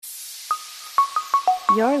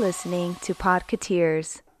You're listening to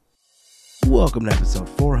Podcateers. Welcome to episode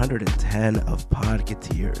 410 of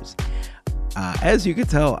Podcateers. As you can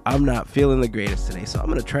tell, I'm not feeling the greatest today, so I'm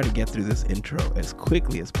going to try to get through this intro as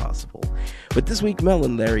quickly as possible. But this week, Mel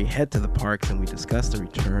and Larry head to the parks and we discuss the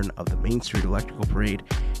return of the Main Street Electrical Parade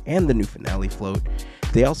and the new finale float.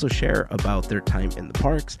 They also share about their time in the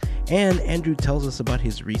parks, and Andrew tells us about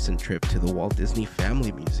his recent trip to the Walt Disney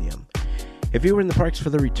Family Museum. If you were in the parks for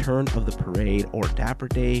the return of the parade or Dapper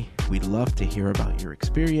Day, we'd love to hear about your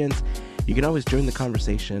experience. You can always join the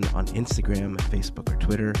conversation on Instagram, Facebook, or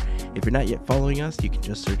Twitter. If you're not yet following us, you can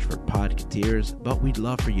just search for Podcateers, but we'd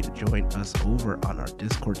love for you to join us over on our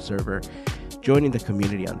Discord server. Joining the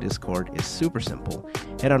community on Discord is super simple.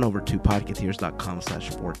 Head on over to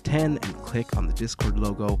podcateers.com/410 and click on the Discord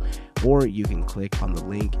logo, or you can click on the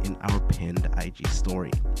link in our pinned IG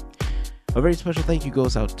story. A very special thank you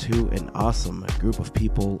goes out to an awesome group of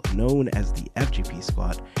people known as the FGP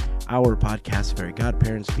Squad, our podcast fairy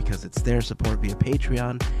godparents, because it's their support via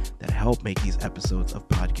Patreon that help make these episodes of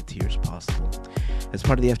Podcateers possible. As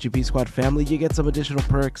part of the FGP Squad family, you get some additional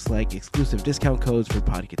perks like exclusive discount codes for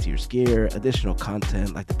Podcateers gear, additional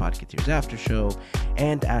content like the Podcateers After Show,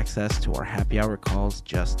 and access to our happy hour calls,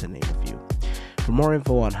 just to name a few. For more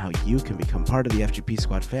info on how you can become part of the FGP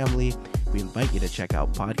Squad family, we invite you to check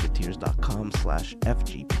out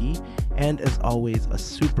podcateers.com/FGP. And as always, a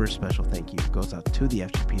super special thank you goes out to the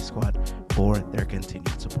FGP Squad for their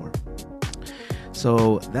continued support.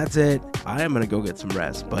 So that's it. I am going to go get some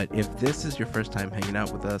rest. But if this is your first time hanging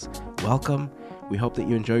out with us, welcome. We hope that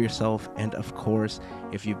you enjoy yourself. And of course,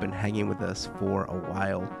 if you've been hanging with us for a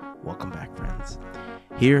while, welcome back, friends.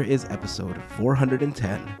 Here is episode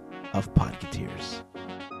 410 of Podcateers.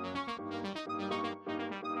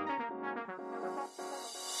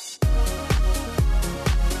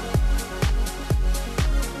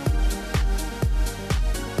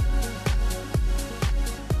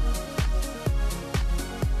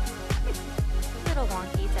 Little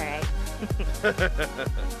wonky, it's alright.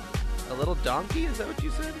 A little donkey? Is that what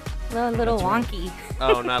you said? Little wonky.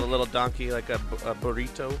 Oh, not a little donkey, like a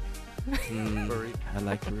burrito? I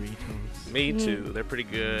like burritos. Me too. They're pretty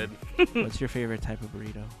good. What's your favorite type of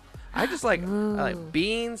burrito? I like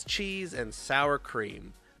beans, cheese, and sour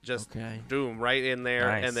cream. Just do them right in there,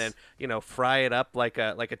 Nice. and then fry it up like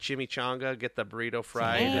a chimichanga. Get the burrito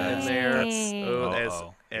fried in there.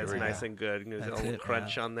 Uh-oh. As Here we nice go. and good. There's a That's little it,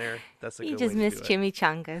 crunch on there. That's a You good just way miss to do it.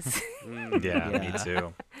 chimichangas. Yeah, Yeah. me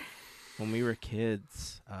too. When we were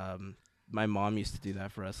kids, my mom used to do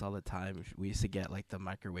that for us all the time. We used to get like the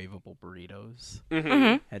microwavable burritos,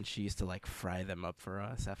 and she used to like fry them up for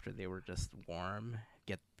us after they were just warm.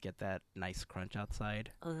 Get that nice crunch outside.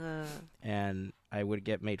 And I would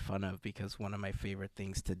get made fun of because one of my favorite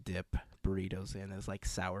things to dip burritos in is like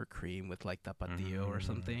sour cream with like tapatio or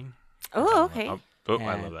something. Oh, okay. I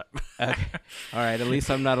love that. Okay. All right, at least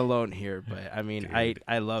I'm not alone here, but I mean, Dude,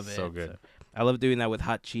 I love it. so good. I love doing that with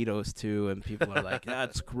hot Cheetos too, and people are like,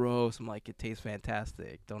 "That's gross." I'm like, "It tastes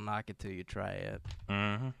fantastic. Don't knock it till you try it."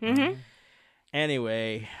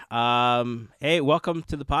 Anyway, hey, welcome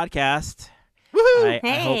to the podcast. I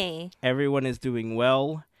hope Hey. everyone is doing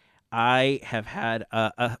well. I have had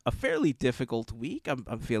a fairly difficult week.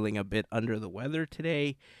 I'm feeling a bit under the weather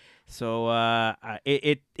today, so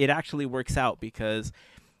it actually works out because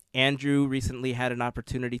Andrew recently had an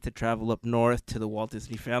opportunity to travel up north to the Walt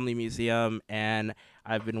Disney Family Museum, and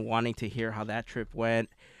I've been wanting to hear how that trip went.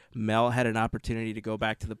 Mel had an opportunity to go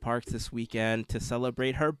back to the parks this weekend to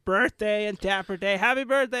celebrate her birthday and Dapper Day. Happy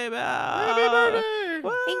birthday, Mel! Happy birthday!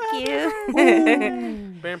 Thank you.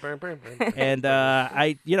 Bam, bam, bam, bam. And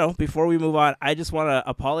before we move on, I just want to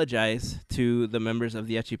apologize to the members of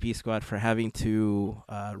the FGP Squad for having to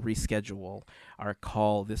reschedule our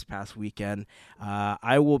call this past weekend.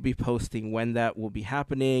 I will be posting when that will be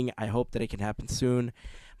happening. I hope that it can happen soon.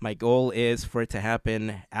 My goal is for it to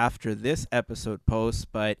happen after this episode posts,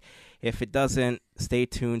 but if it doesn't, stay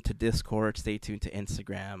tuned to Discord, stay tuned to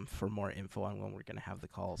Instagram for more info on when we're going to have the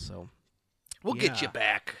call. So We'll get you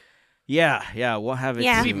back. yeah, we'll have it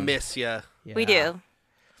Yeah. We soon. miss you. We do.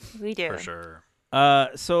 We do. For sure.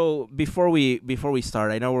 So before we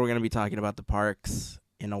start, I know we're going to be talking about the parks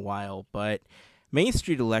in a while, but Main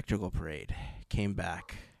Street Electrical Parade came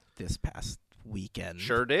back this past weekend.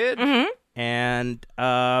 Sure did. And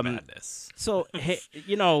Madness. so hey,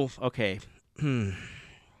 okay.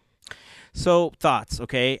 So thoughts,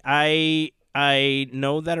 okay? I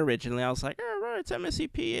know that originally I was like, it's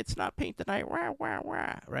MSCP, it's not paint the night, wah, wah,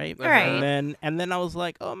 wah, right? Right. And then I was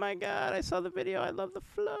like, oh my god, I saw the video, I love the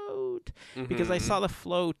float, because I saw the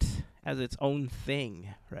float as its own thing,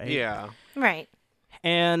 right? Yeah. Right.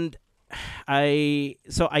 And I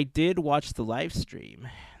did watch the live stream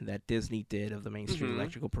that Disney did of the Main Street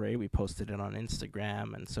Electrical Parade. We posted it on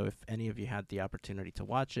Instagram, and so if any of you had the opportunity to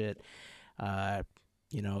watch it,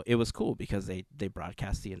 it was cool because they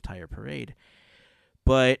broadcast the entire parade.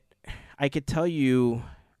 But I could tell you,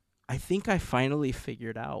 I think I finally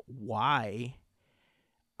figured out why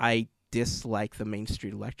I dislike the Main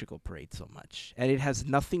Street Electrical Parade so much. And it has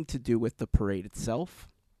nothing to do with the parade itself.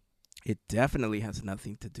 It definitely has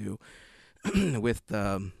nothing to do with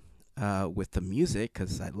the music,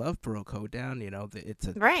 because I love Baroque Hoedown.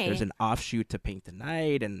 There's an offshoot to Paint the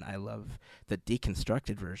Night, and I love the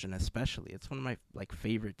deconstructed version especially. It's one of my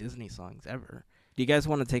favorite Disney songs ever. Do you guys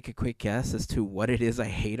want to take a quick guess as to what it is I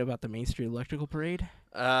hate about the Main Street Electrical Parade?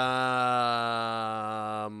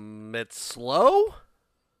 It's slow?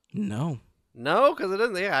 No, because it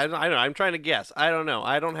doesn't. Yeah, I don't know. I'm trying to guess. I don't know.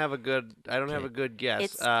 I don't have a good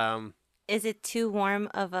guess. Is it too warm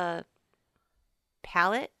of a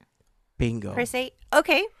palette? Bingo. Per se?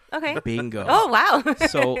 Okay. Bingo. Oh, wow.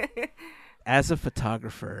 So, as a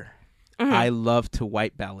photographer, I love to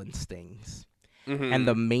white balance things. And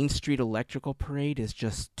the Main Street Electrical Parade is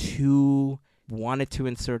just wanted to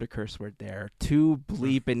insert a curse word there, too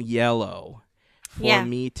bleep and yellow for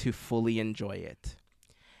me to fully enjoy it.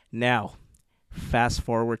 Now, fast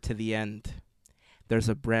forward to the end. There's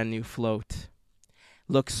a brand new float.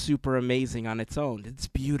 Looks super amazing on its own. It's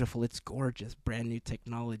beautiful. It's gorgeous. Brand new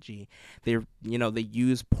technology. They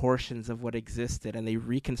use portions of what existed, and they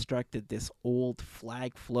reconstructed this old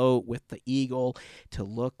flag float with the eagle to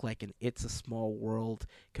look like an It's a Small World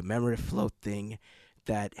commemorative float thing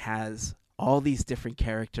that has all these different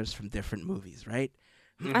characters from different movies, right?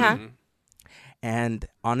 And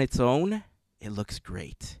on its own, it looks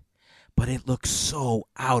great. But it looks so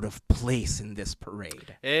out of place in this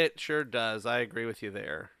parade. It sure does. I agree with you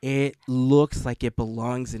there. It looks like it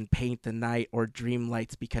belongs in Paint the Night or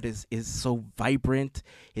Dreamlights because it is so vibrant.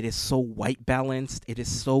 It is so white balanced. It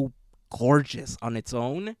is so gorgeous on its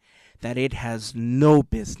own that it has no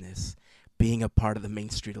business being a part of the Main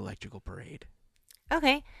Street Electrical Parade.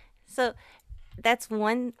 Okay. So that's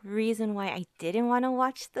one reason why I didn't want to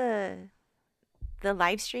watch the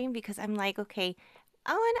live stream, because I'm like, okay,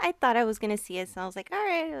 and I thought I was going to see it, so I was like, all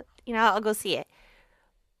right, I'll go see it.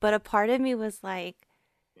 But a part of me was like,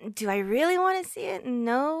 do I really want to see it?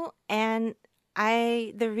 No. And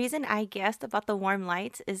the reason I guessed about the warm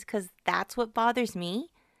lights is because that's what bothers me.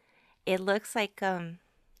 It looks like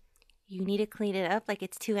you need to clean it up, like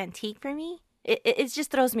it's too antique for me. It just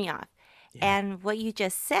throws me off. Yeah. And what you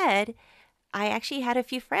just said, I actually had a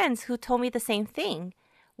few friends who told me the same thing,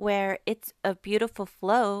 where it's a beautiful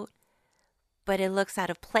float, but it looks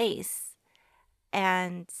out of place.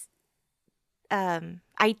 And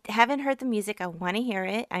I haven't heard the music. I want to hear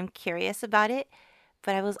it. I'm curious about it.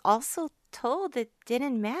 But I was also told it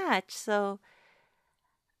didn't match. So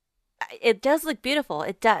it does look beautiful.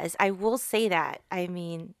 It does. I will say that. I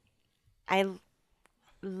mean, I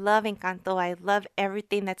love Encanto. I love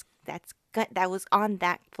everything that was on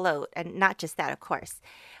that float. And not just that, of course.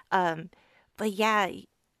 But yeah,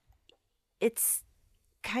 it's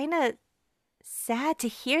kind of sad to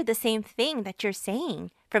hear the same thing that you're saying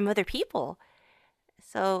from other people.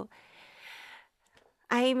 So,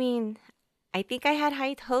 I mean, I think I had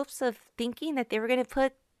high hopes of thinking that they were going to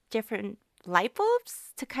put different light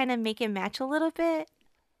bulbs to kind of make it match a little bit.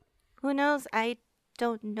 Who knows? I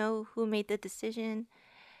don't know who made the decision.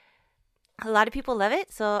 A lot of people love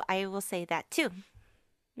it, so I will say that too.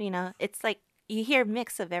 It's like you hear a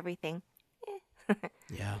mix of everything.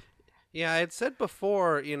 Yeah. Yeah, I had said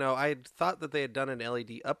before, I had thought that they had done an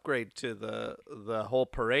LED upgrade to the whole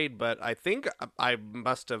parade, but I think I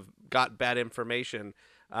must have got bad information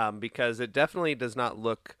because it definitely does not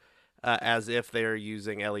look as if they're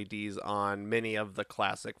using LEDs on many of the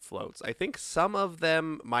classic floats. I think some of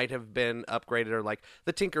them might have been upgraded, or like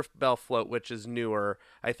the Tinkerbell float, which is newer,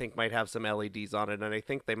 I think might have some LEDs on it, and I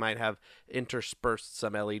think they might have interspersed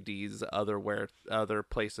some LEDs other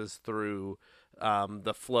places through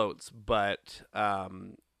the floats, but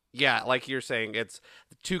yeah, like you're saying, it's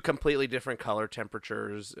two completely different color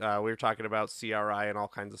temperatures. We were talking about CRI and all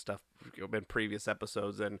kinds of stuff in previous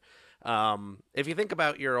episodes, and if you think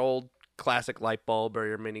about your old classic light bulb or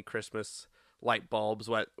your mini Christmas light bulbs,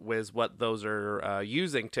 what those are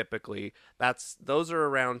using typically, those are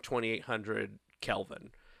around 2800 Kelvin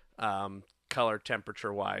color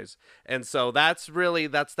temperature wise, and so that's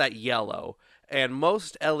that yellow. And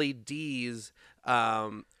most LEDs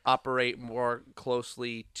operate more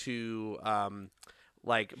closely to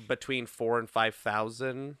like between 4,000 and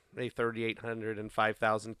 5,000, 3,800 and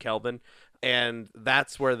 5,000 Kelvin, and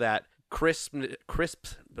that's where that crisp.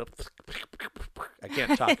 I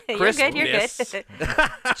can't talk. You're good. You're Crispness. good.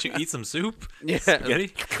 Did you eat some soup? Yeah. Spaghetti?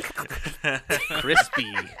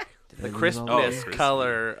 Crispy. The Oh, crispness crispy.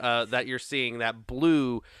 color that you're seeing, that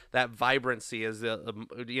blue, that vibrancy is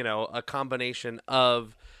a combination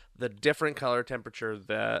of the different color temperature,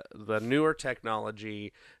 the newer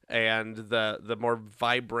technology, and the more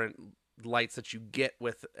vibrant lights that you get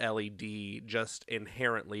with LED just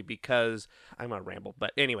inherently. Because I'm gonna ramble,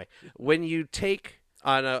 but anyway, when you take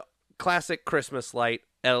on a classic Christmas light,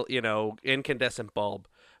 incandescent bulb,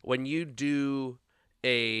 when you do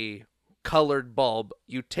a colored bulb,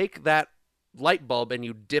 you take that light bulb and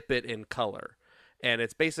you dip it in color, and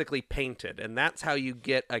it's basically painted, and that's how you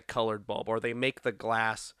get a colored bulb. Or they make the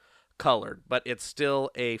glass colored, but it's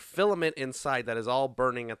still a filament inside that is all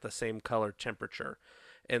burning at the same color temperature.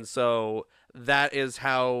 And so that is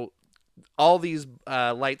how all these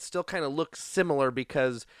lights still kind of look similar,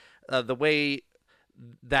 because the way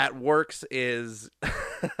that works is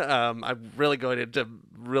I'm really going into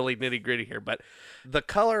really nitty gritty here, but the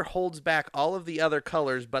color holds back all of the other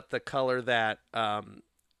colors but the color that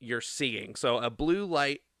you're seeing. So a blue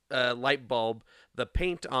light bulb, the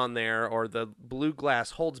paint on there or the blue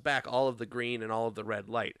glass holds back all of the green and all of the red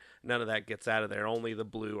light. None of that gets out of there. Only the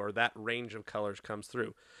blue or that range of colors comes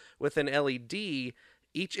through. With an LED,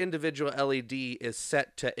 each individual LED is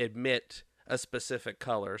set to emit a specific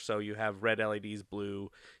color. So you have red LEDs,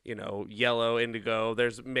 blue, yellow, indigo,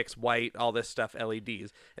 there's mixed white, all this stuff,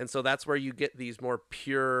 LEDs. And so that's where you get these more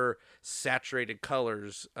pure saturated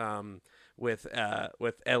colors with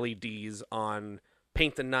LEDs on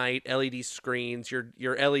Paint the Night, LED screens, your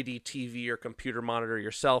LED TV, your computer monitor,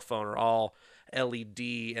 your cell phone are all LED,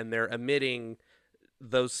 and they're emitting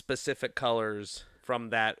those specific colors from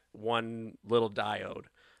that one little diode.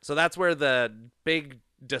 So that's where the big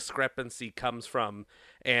discrepancy comes from,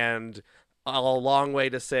 and a long way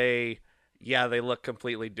to say, yeah, they look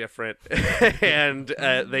completely different, and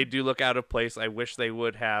they do look out of place. I wish they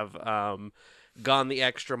would have gone the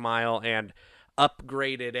extra mile and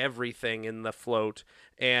upgraded everything in the float.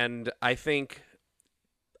 And I think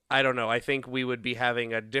we would be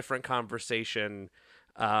having a different conversation,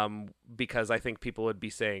 because I think people would be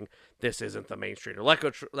saying, this isn't the Main Street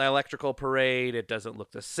Electrical Parade, it doesn't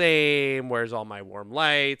look the same, where's all my warm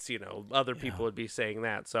lights? Other people would be saying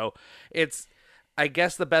that. So it's, I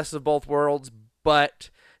guess, the best of both worlds, but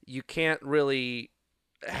you can't really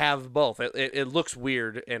have both. It looks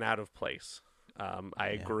weird and out of place. I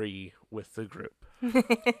agree with the group.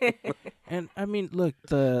 And I mean, look,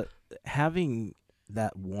 having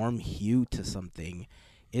that warm hue to something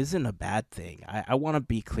isn't a bad thing. I want to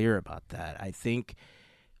be clear about that. I think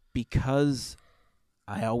because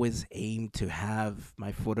I always aim to have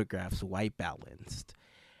my photographs white balanced,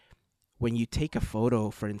 when you take a photo,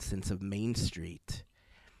 for instance, of Main Street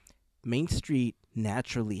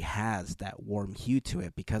naturally has that warm hue to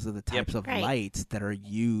it because of the types of Right. lights that are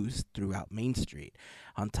used throughout Main Street.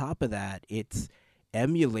 On top of that, it's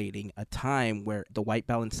emulating a time where the white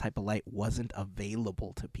balance type of light wasn't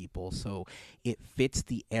available to people, so it fits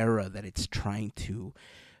the era that it's trying to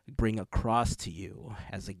bring across to you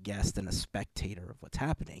as a guest and a spectator of what's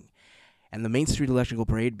happening. And the Main Street Electrical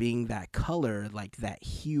Parade being that color, like that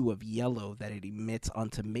hue of yellow that it emits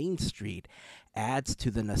onto Main Street, adds to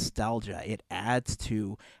the nostalgia. It adds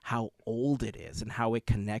to how old it is and how it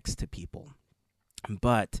connects to people.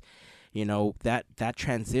 But that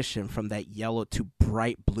transition from that yellow to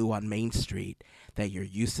bright blue on Main Street that you're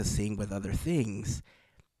used to seeing with other things,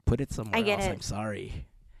 put it somewhere I get else. it. I'm sorry.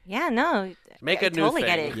 Yeah, no. Make I a new totally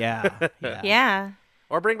thing. get it. Yeah. Yeah.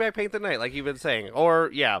 Or bring back Paint the Night, like you've been saying. Or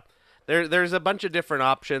there's a bunch of different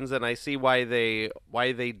options, and I see why they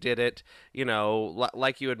did it.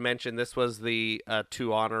 Like you had mentioned, this was the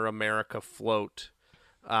To Honor America float,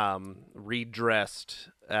 redressed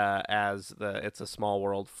as it's a Small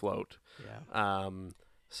World float. Yeah.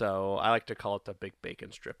 So I like to call it the Big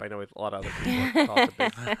Bacon Strip. I know a lot of other people call it the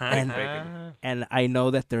Big Bacon. And I know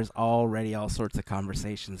that there's already all sorts of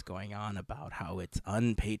conversations going on about how it's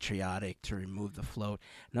unpatriotic to remove the float.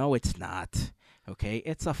 No, it's not. Okay,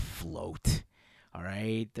 it's a float. All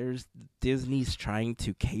right, Disney's trying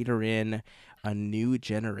to cater in a new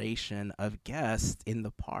generation of guests in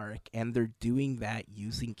the park, and they're doing that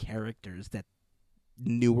using characters that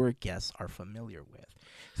newer guests are familiar with.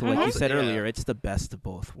 So like you said earlier, it's the best of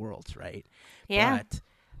both worlds, right? Yeah. But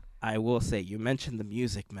I will say, you mentioned the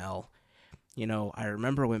music, Mel. I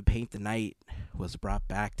remember when Paint the Night was brought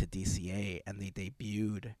back to DCA and they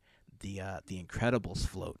debuted the Incredibles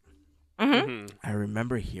float. Mm-hmm. Mhm. I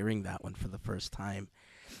remember hearing that one for the first time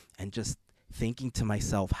and just thinking to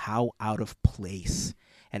myself how out of place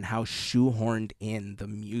and how shoehorned in the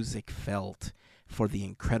music felt for the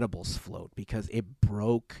Incredibles float, because it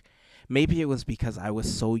broke. Maybe it was because I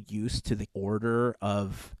was so used to the order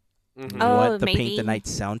of Oh, what the Paint the maybe. Night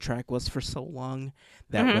soundtrack was for so long,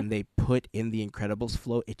 that when they put in the Incredibles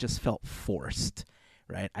float, it just felt forced,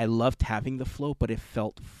 right? I loved having the float, but it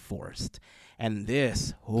felt forced. And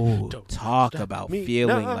this, talk about me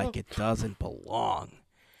feeling now. like it doesn't belong.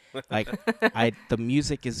 Like, the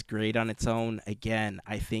music is great on its own. Again,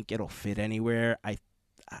 I think it'll fit anywhere. I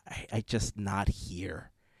just not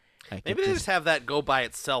here. Like, Maybe it they just have that go by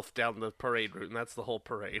itself down the parade route, and that's the whole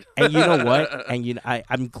parade. And you know what? And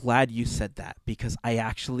I'm glad you said that, because I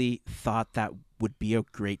actually thought that would be a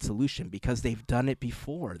great solution, because they've done it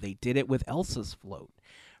before. They did it with Elsa's float.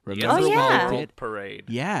 Remember Oh, when yeah. they World did? parade.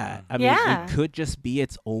 Yeah. I mean, Yeah. it could just be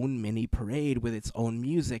its own mini parade with its own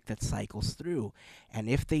music that cycles through. And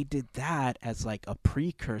if they did that as like a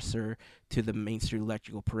precursor to the Main Street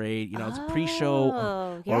Electrical Parade, it's a pre-show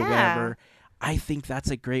Oh, or yeah. whatever, I think that's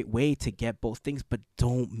a great way to get both things, but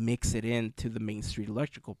don't mix it into the Main Street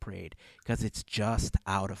Electrical Parade, because it's just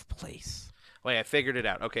out of place. Wait, I figured it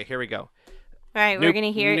out. Okay, here we go. All right, we're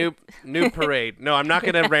gonna hear. new parade. No, I'm not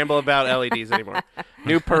gonna ramble about LEDs anymore.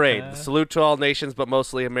 New parade. The Salute to All Nations, but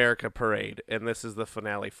mostly America parade, and this is the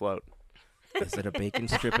finale float. Is it a bacon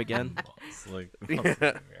strip again? It's like Yeah.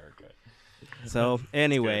 America. So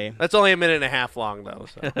anyway, That's only a minute and a half long though.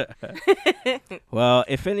 So. well,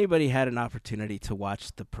 if anybody had an opportunity to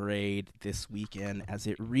watch the parade this weekend as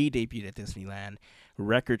it re-debuted at Disneyland,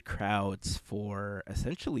 record crowds for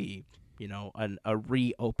essentially, a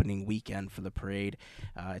reopening weekend for the parade.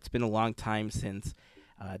 It's been a long time since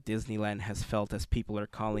Disneyland has felt, as people are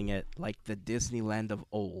calling it, like the Disneyland of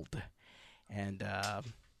old. And,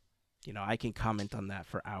 I can comment on that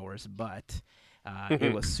for hours, but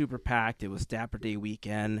it was super packed. It was Dapper Day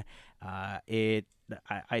weekend. I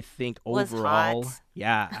think Was overall,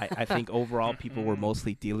 hot. I think overall people were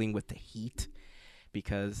mostly dealing with the heat,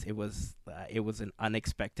 because it was an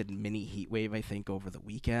unexpected mini heat wave, I think, over the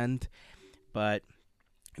weekend. But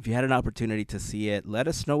if you had an opportunity to see it, let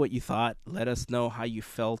us know what you thought. Let us know how you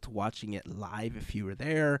felt watching it live if you were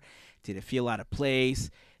there. Did it feel out of place?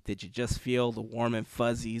 Did you just feel the warm and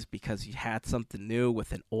fuzzies because you had something new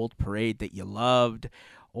with an old parade that you loved?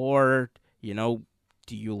 Or,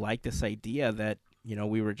 do you like this idea that,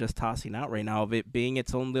 we were just tossing out right now, of it being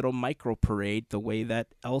its own little micro parade, the way that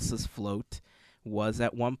Elsa's float was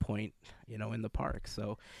at one point, in the park?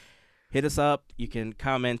 So hit us up. You can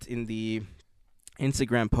comment in the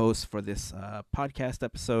Instagram post for this podcast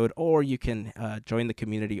episode, or you can join the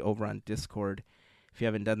community over on Discord. If you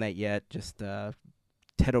haven't done that yet, just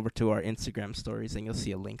head over to our Instagram stories and you'll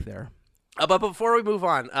see a link there. But before we move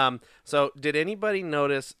on, so did anybody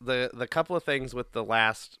notice the couple of things with the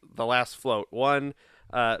last float? One,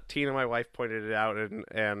 Tina, my wife, pointed it out,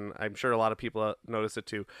 and I'm sure a lot of people notice it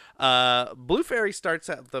too. Blue Fairy starts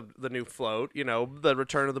at the new float, the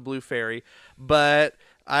return of the Blue Fairy, but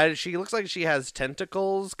she looks like she has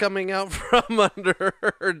tentacles coming out from under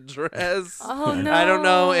her dress. Oh no! I don't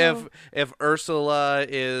know if Ursula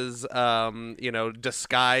is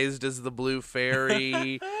disguised as the Blue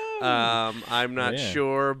Fairy. I'm not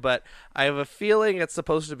sure, but I have a feeling it's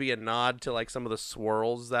supposed to be a nod to like some of the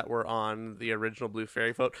swirls that were on the original Blue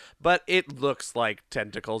Fairy float, but it looks like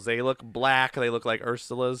tentacles. They look black. They look like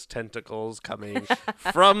Ursula's tentacles coming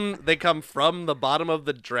they come from the bottom of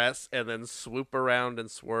the dress and then swoop around and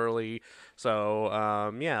swirly.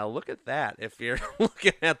 So, look at that. If you're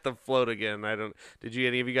looking at the float again, did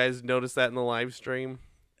any of you guys notice that in the live stream?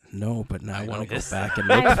 No, but now I want to go noticed back that. and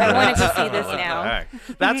look for I wanted it. to see this What the now. heck?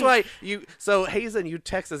 That's why Hazen, you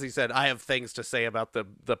text us. He said, "I have things to say about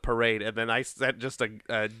the parade," and then I sent just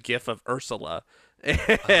a gif of Ursula, and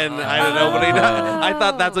I don't know what I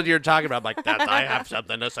thought that's what you were talking about. I'm like, I have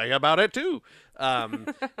something to say about it too.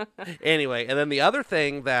 Anyway, and then the other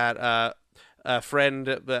thing that a friend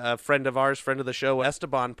of ours, friend of the show,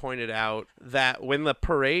 Esteban, pointed out that when the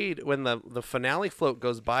finale float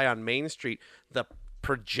goes by on Main Street, the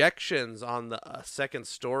projections on the second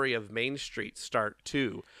story of Main Street start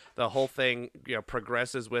too. The whole thing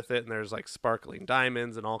progresses with it, and there's like sparkling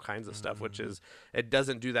diamonds and all kinds of stuff, which is, it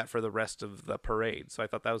doesn't do that for the rest of the parade. So I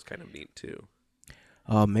thought that was kind of neat too.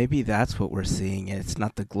 Oh, maybe that's what we're seeing. It's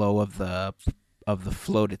not the glow of the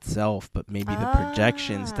float itself, but maybe the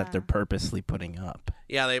projections that they're purposely putting up.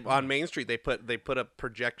 Yeah, on Main Street they put up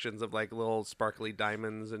projections of like little sparkly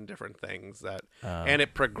diamonds and different things and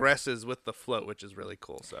it progresses with the float, which is really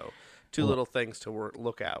cool. So two little things to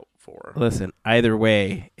look out for. Listen, either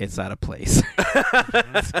way, it's out of place.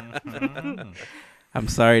 I'm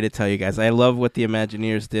sorry to tell you guys. I love what the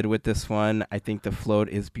Imagineers did with this one. I think the float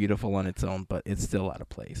is beautiful on its own, but it's still out of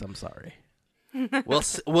place. I'm sorry.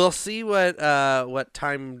 We'll see what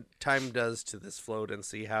time does to this float and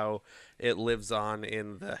see how it lives on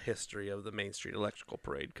in the history of the Main Street Electrical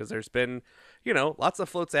Parade, because there's been, lots of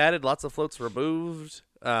floats added, lots of floats removed.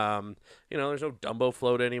 There's no Dumbo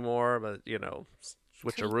float anymore, but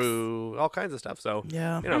switcheroo, all kinds of stuff. So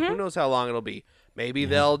Yeah. who knows how long it'll be. Maybe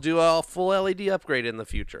they'll do a full LED upgrade in the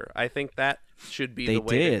future. I think that should be They the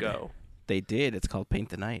way did. to go. They did. It's called Paint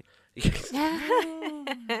the Night.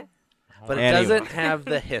 But it Anyway. doesn't have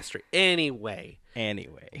the history. Anyway,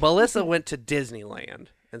 Melissa went to Disneyland,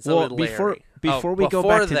 and so Well, did Larry. before we go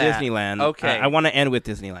back to that, Disneyland, okay. I want to end with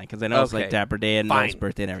Disneyland because I know it's like Okay. Dapper Day and Mel's Fine.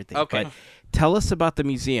 birthday and everything. Okay. But tell us about the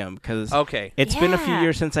museum because Okay. it's been a few Yeah.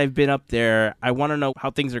 years since I've been up there. I want to know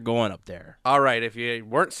how things are going up there. All right, if you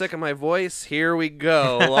weren't sick of my voice, here we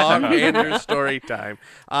go. Long Andrew story time.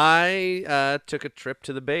 I took a trip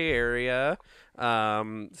to the Bay Area.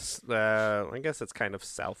 I guess it's kind of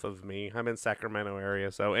south of me. I'm in Sacramento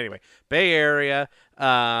area. So anyway, Bay Area.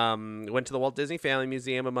 Went to the Walt Disney Family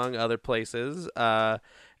Museum, among other places,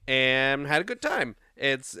 and had a good time.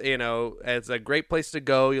 It's a great place to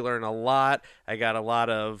go. You learn a lot. I got a lot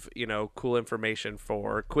of cool information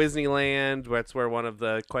for Quizneyland. That's where one of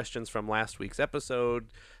the questions from last week's episode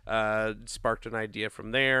sparked an idea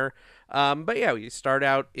from there. But yeah, we start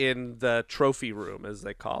out in the trophy room, as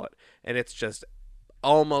they call it, and it's just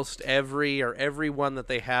almost every one that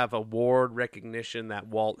they have award recognition that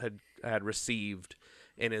Walt had received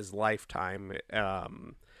in his lifetime,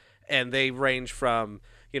 and they range from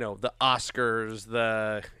the Oscars,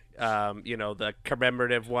 the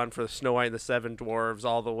commemorative one for Snow White and the Seven Dwarfs,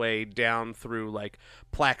 all the way down through like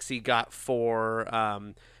plaques he got for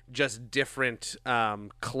just different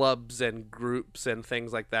clubs and groups and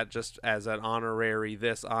things like that, just as an honorary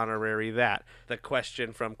this, honorary that. The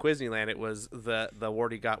question from Quizneyland, it was the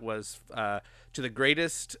award he got was to the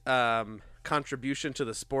greatest contribution to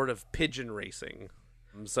the sport of pigeon racing.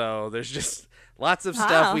 So there's just lots of stuff.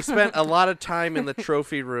 Wow. We spent a lot of time in the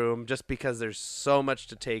trophy room just because there's so much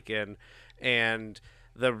to take in, and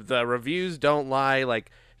the reviews don't lie.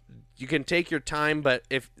 Like, you can take your time, but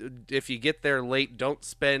if you get there late, don't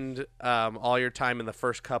spend all your time in the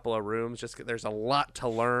first couple of rooms. Just there's a lot to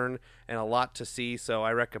learn and a lot to see, so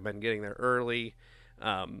I recommend getting there early.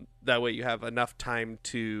 That way you have enough time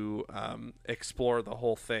to explore the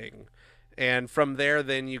whole thing. And from there,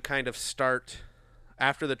 then you kind of start.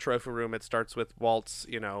 After the trophy room, it starts with Walt's,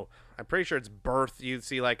 I'm pretty sure it's birth. You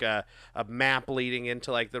see like a map leading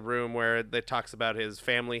into like the room where it talks about his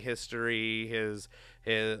family history, his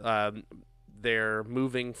they're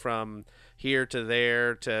moving from here to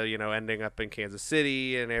there to, ending up in Kansas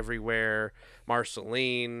City and everywhere,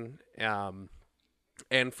 Marceline.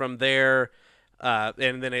 And from there,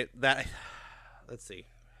 and then let's see.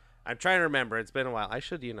 I'm trying to remember. It's been a while. I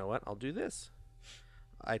should, I'll do this.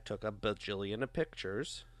 I took a bajillion of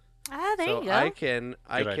pictures. Ah, there you go. I can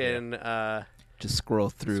Just scroll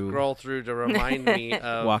through, to remind me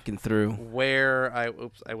of walking through. where I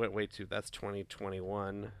went way too. That's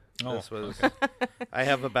 2021. Oh, This was I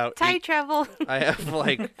have about Time eight, travel. I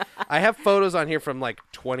have photos on here from like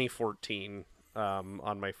 2014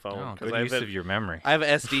 on my phone, Oh, good I have use of your memory. I have an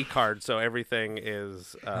SD card, so everything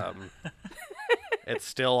is it's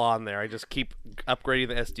still on there. I just keep upgrading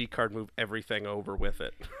the SD card, move everything over with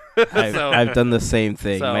it. I've done the same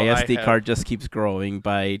thing. so My I SD have- card just keeps growing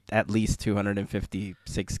by at least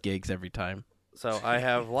 256 gigs every time. So I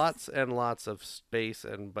have lots and lots of space,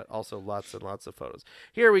 but also lots and lots of photos.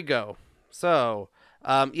 Here we go. So,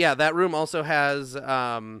 that room also has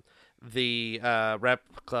the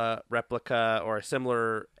replica or a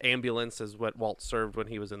similar ambulance as what Walt served when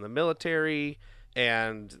he was in the military.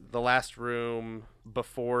 And the last room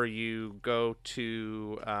before you go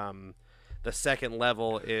to the second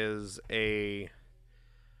level is I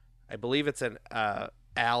believe it's an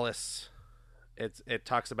Alice. It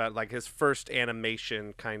talks about like his first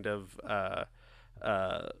animation kind of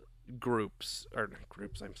groups.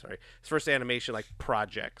 I'm sorry, his first animation like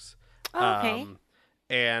projects. Oh, okay.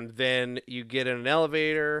 And then you get in an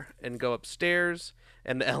elevator and go upstairs,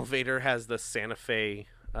 and the elevator has the Santa Fe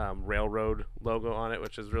railroad logo on it,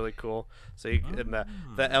 which is really cool. So and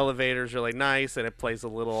the elevator is really nice, and it plays a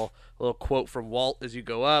little quote from Walt as you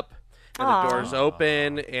go up, and Aw. the doors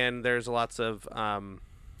open, and there's lots of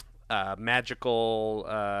magical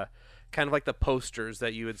kind of like the posters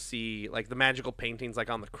that you would see, like the magical paintings like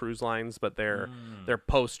on the cruise lines, but they're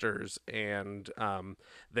posters, and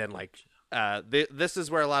then like this is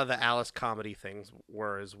where a lot of the Alice comedy things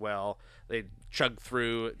were as well. They chug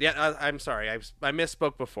through. Yeah, I'm sorry, I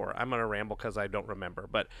misspoke before. I'm gonna ramble because I don't remember.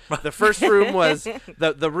 But the first room was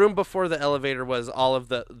the room before the elevator was all of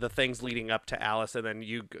the things leading up to Alice, and then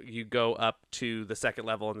you go up to the second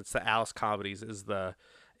level, and it's the Alice comedies is the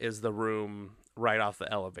room right off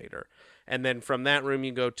the elevator. And then from that room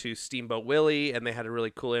you go to Steamboat Willie, and they had a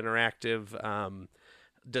really cool interactive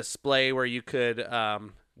display where you could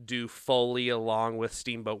do Foley along with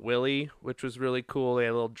Steamboat Willie, which was really cool. They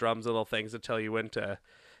had little drums and little things that tell you when to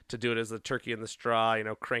do it, as the turkey in the straw,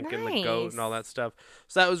 cranking the goat and all that stuff.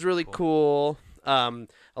 So that was really cool. A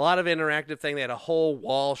lot of interactive thing. They had a whole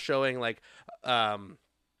wall showing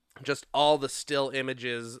just all the still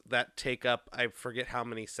images that take up, I forget how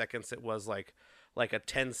many seconds it was, like a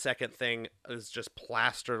 10-second thing is just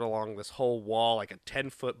plastered along this whole wall, like a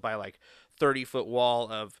 10-foot by 30-foot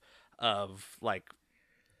wall of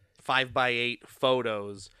 5x8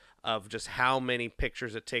 photos of just how many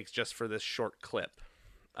pictures it takes just for this short clip.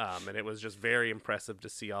 And it was just very impressive to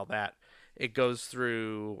see all that. It goes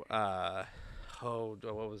through, what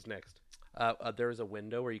was next? There was a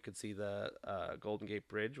window where you could see the Golden Gate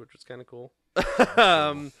Bridge, which was kind of cool.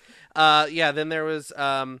 Then there was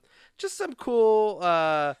just some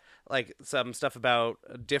cool some stuff about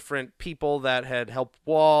different people that had helped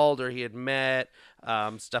Walt or he had met,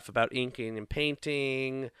 stuff about inking and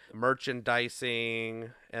painting,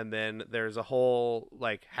 merchandising, and then there's a whole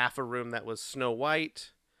half a room that was Snow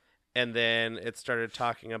White. And then it started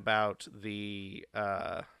talking about the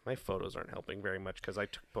my photos aren't helping very much because I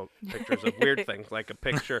took pictures of weird things, like a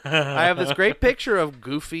picture. I have this great picture of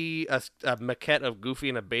Goofy, a maquette of Goofy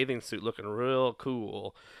in a bathing suit looking real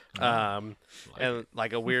cool, and a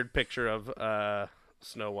weird picture of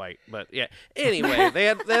Snow White. But yeah, anyway, they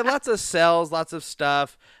had lots of cells, lots of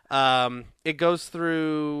stuff. It goes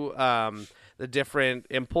through the different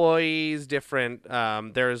employees, there's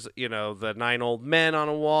the 9 old men on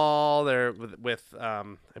a wall there with I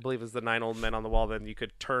believe it's the 9 old men on the wall. Then you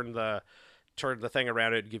could turn the thing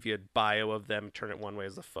around, it give you a bio of them, turn it one way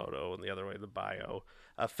as the photo and the other way the bio.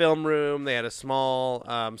 A film room, they had a small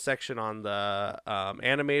section on the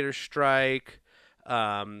animator strike,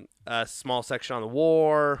 a small section on the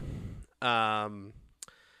war, and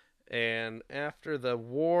after the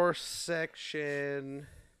war section,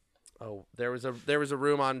 there was a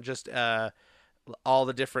room on just all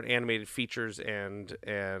the different animated features and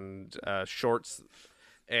shorts,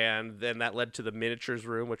 and then that led to the miniatures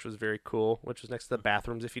room, which was very cool, which was next to the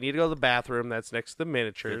bathrooms. If you need to go to the bathroom, that's next to the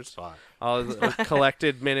miniatures. All the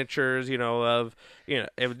collected miniatures, of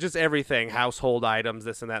just everything, household items,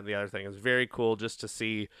 this and that and the other thing. It was very cool just to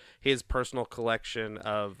see his personal collection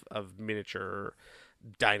of miniature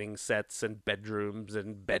dining sets and bedrooms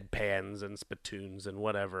and bedpans and spittoons and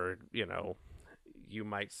whatever you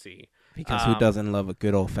might see, because who doesn't love a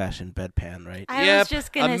good old-fashioned bedpan, right? I was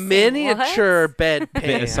just gonna say, miniature what?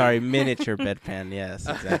 bedpan. Sorry, miniature bedpan. Yes,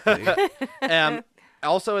 exactly.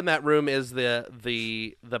 Also in that room is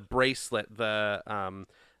the bracelet, the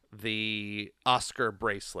Oscar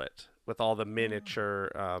bracelet with all the miniature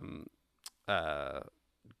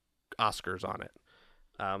Oscars on it.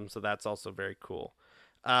 So that's also very cool.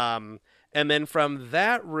 And then from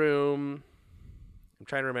that room, I'm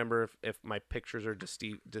trying to remember if my pictures are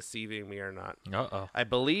deceiving me or not. Uh-oh. I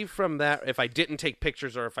believe from that, if I didn't take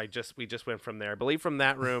pictures or if we just went from there, I believe from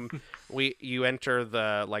that room you enter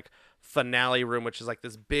the finale room, which is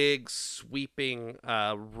this big sweeping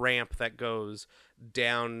ramp that goes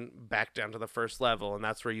back down to the first level, and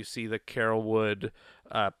that's where you see the Carolwood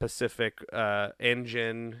Pacific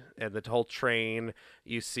engine and the whole train.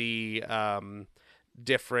 You see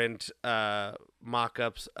different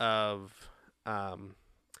mock-ups of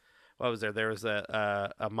what was there? There was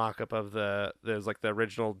a mock-up of there's the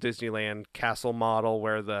original Disneyland castle model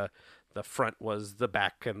where the front was the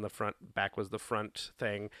back and the back was the front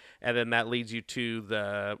thing, and then that leads you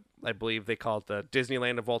to I believe they call it the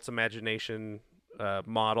Disneyland of Walt's Imagination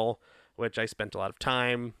model, which I spent a lot of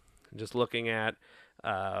time just looking at.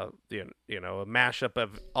 A mashup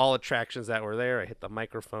of all attractions that were there. I hit the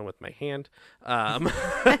microphone with my hand. But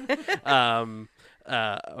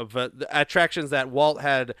the attractions that Walt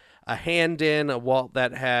had a hand in, a Walt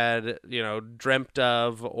that had dreamt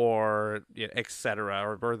of, or etc.,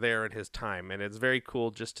 or were there at his time, and it's very cool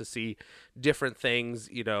just to see different things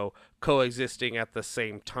coexisting at the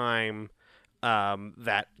same time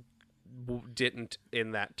that didn't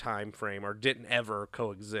in that time frame or didn't ever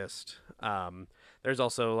coexist. There's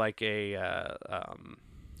also there's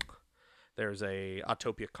a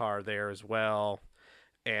Autopia car there as well.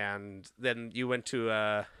 And then you went to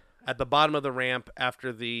at the bottom of the ramp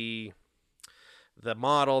after the the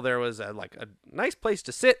model. There was a nice place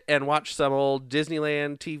to sit and watch some old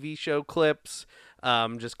Disneyland TV show clips,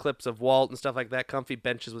 just clips of Walt and stuff like that. Comfy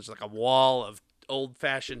benches, which is like a wall of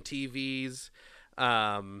old-fashioned TVs.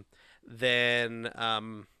 Then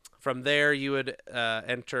from there you would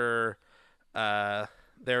enter.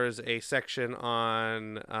 There is a section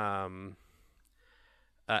on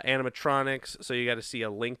animatronics, so you got to see a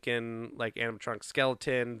Lincoln animatronic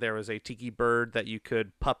skeleton. There was a tiki bird that you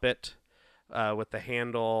could puppet with the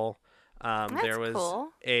handle. That's there was cool.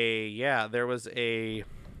 there was a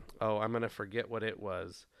I'm gonna forget what it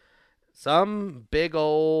was. Some big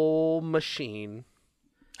old machine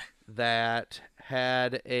that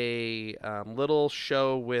had a little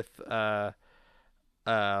show with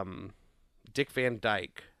Dick Van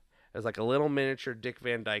Dyke. It was like a little miniature Dick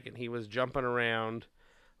Van Dyke, and he was jumping around.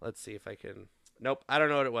 Let's see if I can. Nope, I don't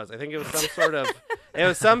know what it was. I think it was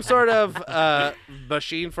some sort of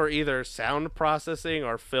machine for either sound processing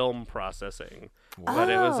or film processing. But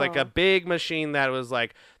it was like a big machine that was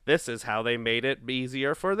like, this is how they made it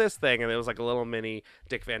easier for this thing, and it was like a little mini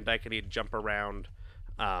Dick Van Dyke, and he'd jump around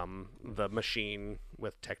the machine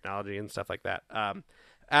with technology and stuff like that.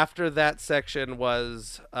 After that section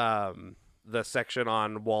was the section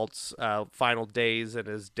on Walt's final days and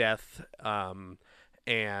his death,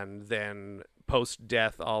 and then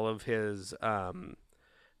post-death, all of his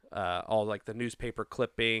all like the newspaper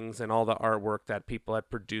clippings and all the artwork that people had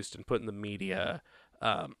produced and put in the media,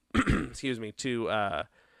 excuse me, to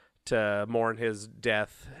mourn his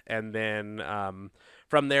death. And then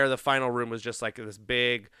from there, the final room was just like this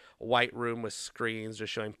big white room with screens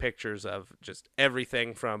just showing pictures of just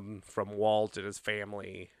everything from Walt and his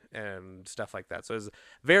family and stuff like that. So it was a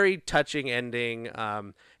very touching ending,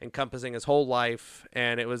 encompassing his whole life,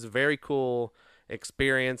 and it was a very cool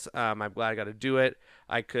experience. I'm glad I got to do it.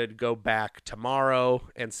 I could go back tomorrow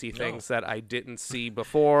and see things that I didn't see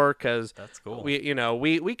before, because That's cool. we kind of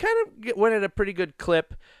went at a pretty good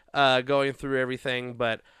clip going through everything,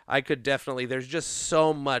 but I could definitely, there's just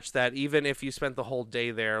so much that even if you spent the whole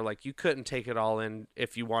day there, like, you couldn't take it all in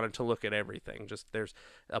if you wanted to look at everything. Just there's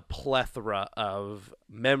a plethora of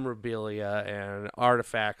memorabilia and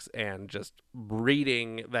artifacts and just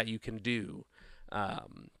reading that you can do.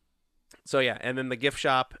 So yeah, and then the gift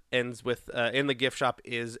shop ends with in the gift shop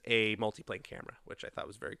is a multiplane camera, which I thought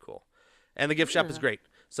was very cool. And the gift shop is great.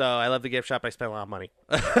 So I love the gift shop. I spent a lot of money.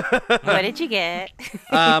 What did you get?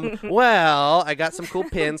 Well, I got some cool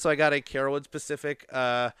pins. So I got a Carolwood Pacific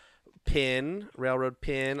pin, railroad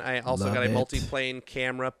pin. I also Love got a it. multiplane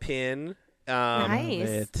camera pin.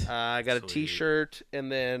 Nice. I got a Sweet. T-shirt,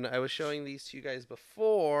 and then I was showing these to you guys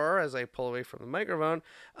before as I pull away from the microphone.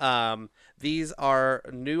 These are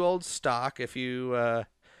new old stock. If you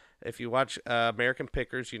watch American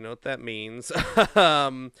Pickers, you know what that means.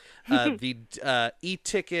 The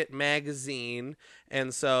e-ticket magazine.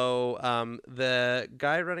 And so the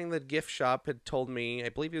guy running the gift shop had told me, I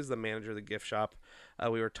believe he was the manager of the gift shop,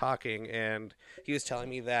 we were talking, and he was telling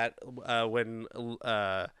me that when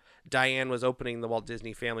Diane was opening the Walt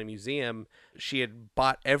Disney Family Museum, she had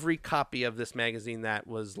bought every copy of this magazine that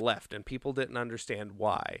was left, and people didn't understand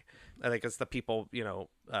why. I think it's the people,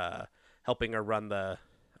 helping her run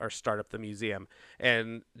or start up the museum,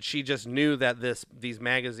 and she just knew that these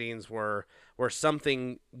magazines were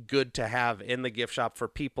something good to have in the gift shop for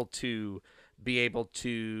people to be able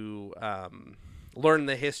to learn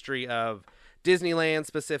the history of Disneyland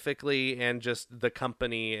specifically, and just the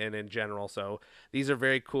company and in general. So these are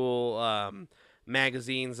very cool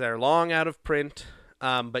magazines that are long out of print,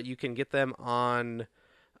 but you can get them on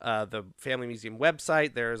the Family Museum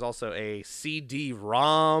website. There is also a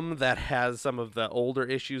CD-ROM that has some of the older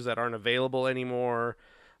issues that aren't available anymore.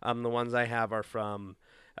 The ones I have are from,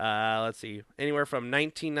 let's see, anywhere from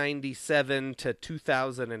 1997 to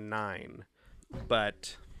 2009.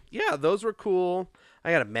 But yeah, those were cool.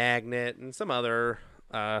 I got a magnet and some other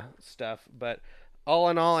stuff, but all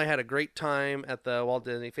in all, I had a great time at the Walt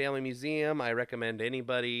Disney Family Museum. I recommend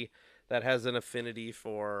anybody that has an affinity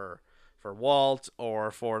for Walt or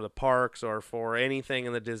for the parks or for anything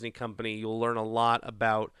in the Disney company. You'll learn a lot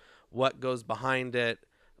about what goes behind it,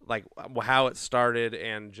 like how it started,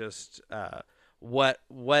 and just what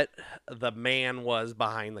the man was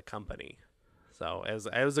behind the company. So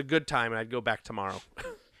it was a good time, and I'd go back tomorrow.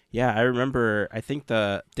 Yeah, I remember, I think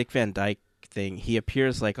the Dick Van Dyke thing, he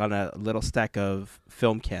appears like on a little stack of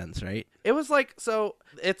film cans, right? It was like, so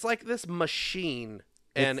it's like this machine,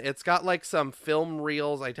 and it's got like some film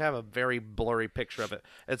reels. I have a very blurry picture of it.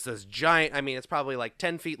 It's this giant, I mean, it's probably like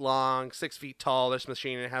 10 feet long, 6 feet tall, this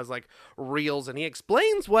machine, and it has like reels, and he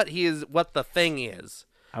explains what the thing is.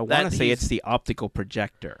 I want to say it's the optical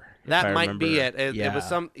projector. That I might be remember. it. It was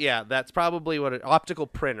some. Yeah, that's probably what an optical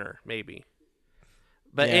printer, maybe.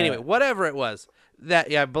 But Yeah. anyway, whatever it was,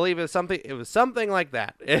 I believe it was something. It was something like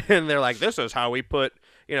that, and they're like, "This is how we put,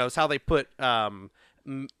 it's how they put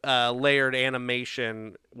layered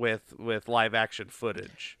animation with live action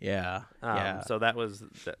footage." Yeah. Yeah. So it was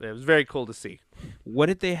very cool to see. What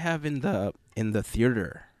did they have in the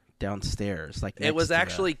theater downstairs? Like It next was to the-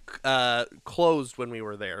 actually closed when we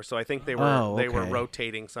were there, so I think they were Oh, okay.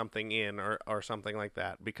 rotating something in or something like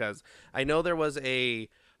that. Because I know there was a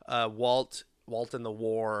Walt in the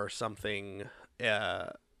War or something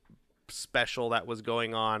special that was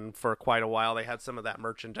going on for quite a while. They had some of that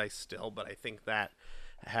merchandise still, but I think that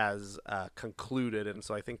has concluded, and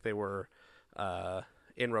so I think they were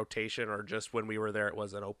in rotation, or just when we were there it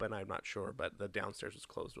wasn't open. I'm not sure, but the downstairs was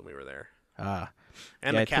closed when we were there, and Yeah, the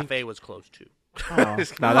I think- cafe was closed too. Oh,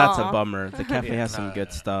 now that's a Aw. bummer. The cafe has some No, good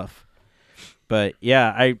no. stuff. But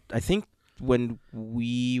yeah, I think when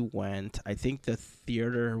we went, I think the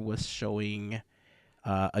theater was showing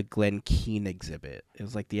a Glen Keane exhibit. It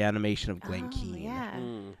was like the animation of Glen Oh,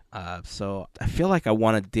 Keane. yeah. So I feel like I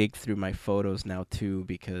want to dig through my photos now too,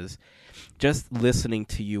 because just listening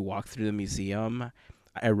to you walk through the museum,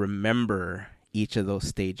 I remember each of those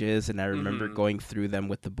stages, and I remember Mhm. going through them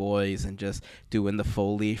with the boys and just doing the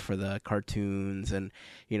Foley for the cartoons, and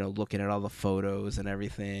looking at all the photos and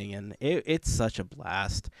everything, and it's such a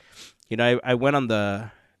blast. I went on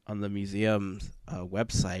the museum's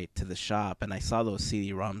website to the shop, and I saw those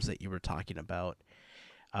CD-ROMs that you were talking about.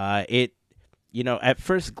 At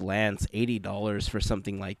first glance, $80 for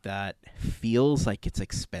something like that feels like it's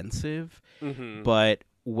expensive, Mm-hmm. but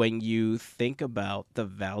when you think about the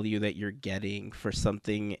value that you're getting for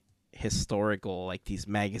something historical, like these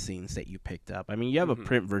magazines that you picked up, I mean, you have a Mhm.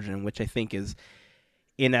 print version, which I think is,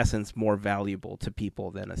 in essence, more valuable to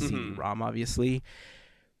people than a Mhm. CD-ROM, obviously.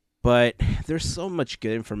 But there's so much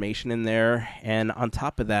good information in there, and on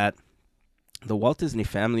top of that, the Walt Disney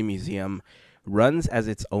Family Museum runs as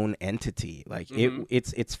its own entity. Like Mhm.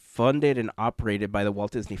 it's funded and operated by the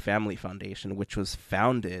Walt Disney Family Foundation, which was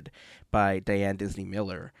founded by Diane Disney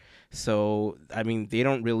Miller. So, I mean, they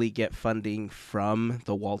don't really get funding from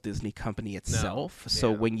the Walt Disney Company itself.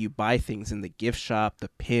 So Yeah. when you buy things in the gift shop, the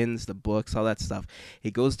pins, the books, all that stuff,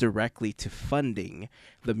 it goes directly to funding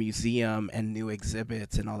the museum and new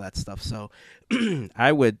exhibits and all that stuff. So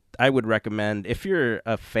I would recommend, if you're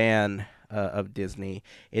a fan of Disney,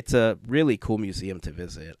 it's a really cool museum to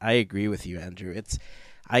visit. I agree with you, Andrew.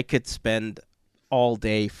 I could spend all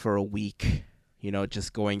day for a week,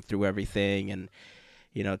 just going through everything and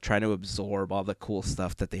trying to absorb all the cool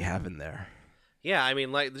stuff that they have in there. Yeah, I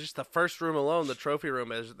mean, like, just the first room alone, the trophy room,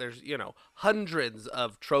 there's hundreds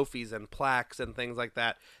of trophies and plaques and things like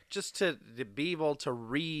that. Just to be able to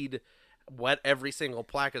read what every single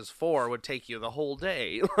plaque is for would take you the whole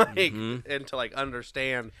day, and to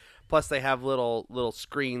understand. Plus, they have little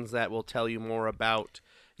screens that will tell you more about.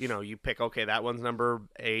 You pick, okay, that one's number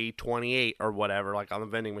A28 or whatever, like on the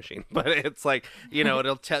vending machine. But it's like,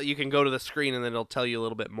 it'll tell you can go to the screen and then it'll tell you a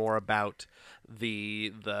little bit more about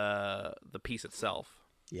the piece itself.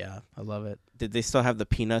 Yeah, I love it. Did they still have the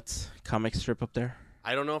Peanuts comic strip up there?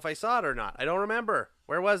 I don't know if I saw it or not. I don't remember.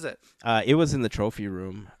 Where was it? It was in the trophy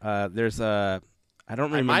room. There's a, I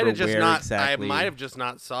don't remember I might have just where not. exactly. I might have just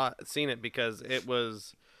not seen it because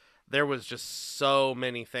there was just so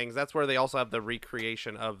many things. That's where they also have the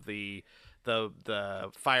recreation of the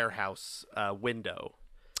firehouse window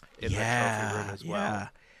in the trophy room as well.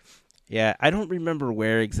 Yeah, I don't remember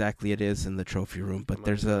where exactly it is in the trophy room, but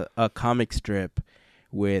there's a comic strip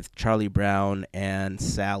with Charlie Brown and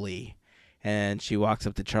Sally, and she walks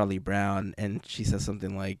up to Charlie Brown and she says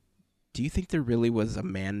something like, "Do you think there really was a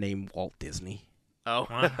man named Walt Disney?" Oh,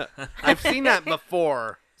 I've seen that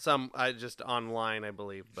before. Just online, I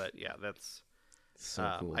believe, but yeah, that's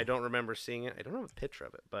So cool. I don't remember seeing it. I don't have a picture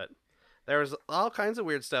of it, but there's all kinds of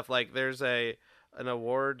weird stuff. Like there's an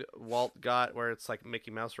award Walt got where it's like Mickey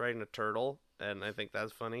Mouse riding a turtle, and I think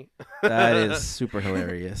that's funny. That is super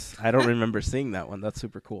hilarious. I don't remember seeing that one. That's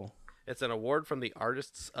super cool. It's an award from the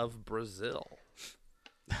artists of Brazil,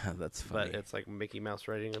 That's funny. but it's like Mickey Mouse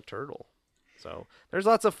riding a turtle. So there's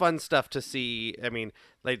lots of fun stuff to see. I mean,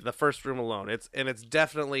 like the first room alone, it's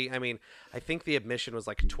definitely. I mean, I think the admission was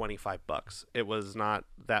like $25. It was not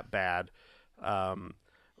that bad,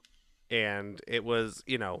 and it was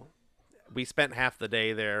we spent half the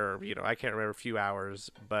day there. I can't remember, a few hours,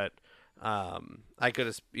 but I could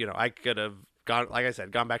have gone. Like I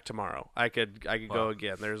said, gone back tomorrow. I could Wow. go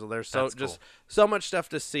again. There's That's just cool. so much stuff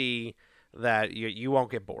to see that you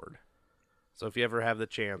won't get bored. So if you ever have the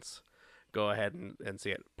chance, go ahead and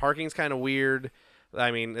see it. Parking's kind of weird.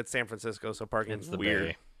 I mean, it's San Francisco, so parking's It's the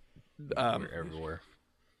weird. Bay. We're everywhere.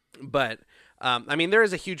 But I mean, there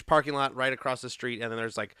is a huge parking lot right across the street, and then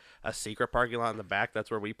there's like a secret parking lot in the back.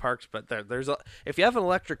 That's where we parked. But if you have an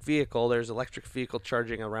electric vehicle, there's electric vehicle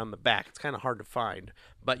charging around the back. It's kind of hard to find,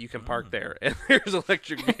 but you can park there, and there's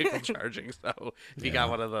electric vehicle charging. So if you got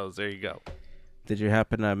one of those, there you go. Did you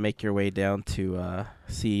happen to make your way down to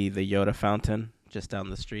see the Yoda fountain just down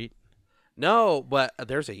the street? No, but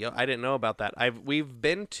there's I didn't know about that. We've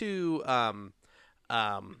been to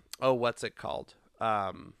what's it called?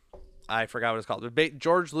 I forgot what it's called.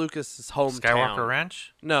 George Lucas's hometown. Skywalker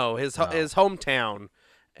Ranch? No, his hometown.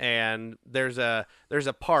 And there's a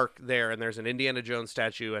park there, and there's an Indiana Jones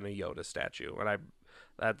statue and a Yoda statue. And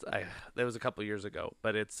that was a couple years ago,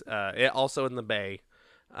 but it's also in the Bay.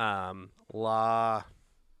 Los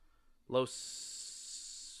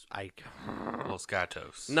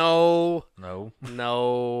Gatos. No. No.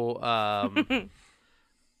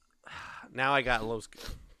 Now I got Los.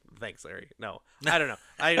 Thanks, Larry. No, I don't know.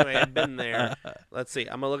 Anyway, I've been there. Let's see.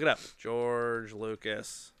 I'm gonna look it up. George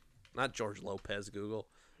Lucas, not George Lopez. Google.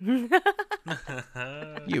 You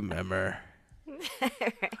remember?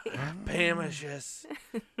 Pamishes,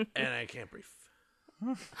 and I can't breathe.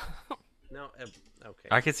 No. Okay.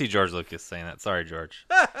 I can see George Lucas saying that. Sorry, George.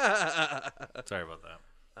 Sorry about that.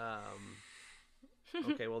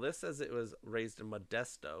 Okay, well, this says it was raised in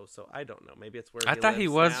Modesto, so I don't know. Maybe it's where I thought he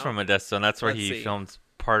was now. from Modesto, and that's where Let's he see. filmed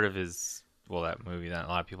part of his, that movie that a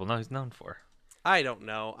lot of people know he's known for. I don't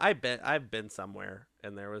know. I've been somewhere,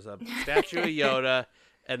 and there was a statue of Yoda,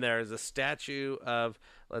 and there is a statue of.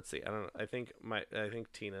 Let's see. I don't know. I think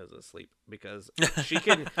Tina's asleep because she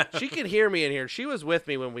can hear me in here. She was with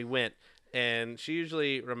me when we went, and she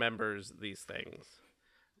usually remembers these things.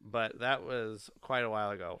 But that was quite a while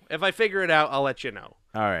ago. If I figure it out, I'll let you know.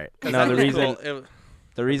 All right. 'Cause No, that the was reason cool.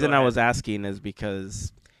 the reason Go I ahead. was asking is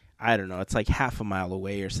because I don't know. It's like half a mile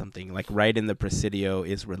away or something. Like right in the Presidio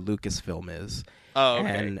is where Lucasfilm is. Oh,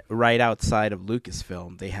 okay. And right outside of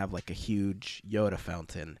Lucasfilm, they have like a huge Yoda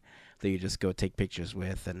fountain that you just go take pictures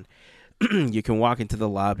with, and you can walk into the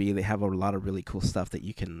lobby. They have a lot of really cool stuff that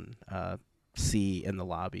you can see in the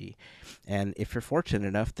lobby, and if you're fortunate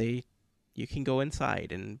enough, you can go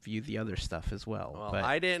inside and view the other stuff as well. Well, but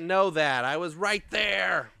I didn't know that. I was right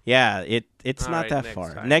there. yeah, it's All not right, that next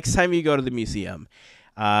far. time. Next time you go to the museum,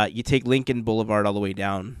 you take Lincoln Boulevard all the way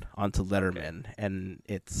down onto Letterman, and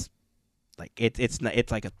it's like it's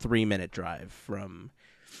like a 3-minute drive from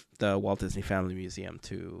the Walt Disney Family Museum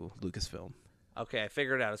to Lucasfilm. Okay, I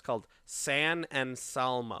figured it out. It's called San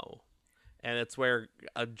Anselmo, and it's where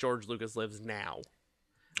George Lucas lives now.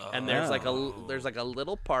 And there's like a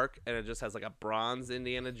little park, and it just has like a bronze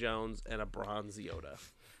Indiana Jones and a bronze Yoda,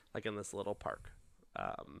 like in this little park.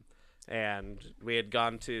 And we had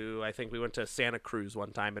gone to, I think we went to Santa Cruz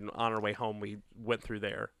one time, and on our way home we went through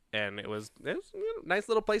there, and it was a nice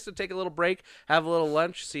little place to take a little break, have a little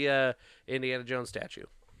lunch, see a Indiana Jones statue.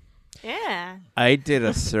 Yeah. I did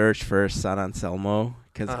a search for San Anselmo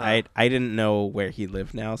because I didn't know where he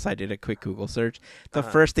lived now, so I did a quick Google search. The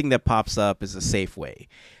first thing that pops up is a Safeway.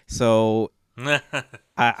 So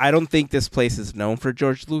I don't think this place is known for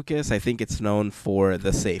George Lucas. I think it's known for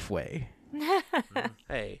the Safeway.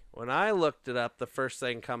 Hey, when I looked it up, the first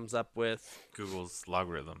thing comes up with Google's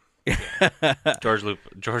logarithm. George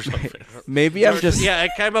Lopez. Maybe I'm just yeah,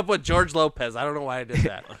 it came up with George Lopez. I don't know why I did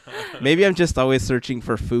that. maybe I'm just always searching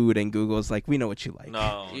for food, and Google's like, we know what you like.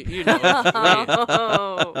 No. You know,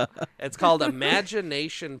 Oh. it's called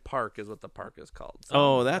Imagination Park, is what the park is called. So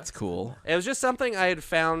Oh, that's cool. it was just something I had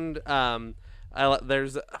found.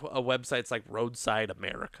 There's a website's like Roadside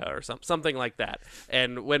America or something like that.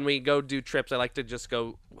 And when we go do trips, I like to just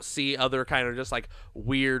go see other kind of just like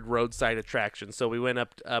weird roadside attractions. So we went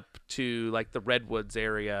up to like the Redwoods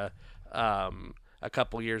area a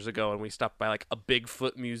couple years ago, and we stopped by like a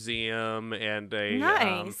Bigfoot museum and a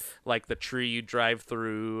Nice. like the tree you drive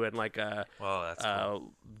through, and like a Well, that's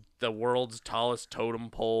cool. the world's tallest totem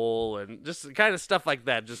pole, and just kind of stuff like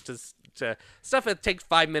that, just to stuff that takes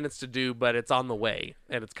 5 minutes to do, but it's on the way,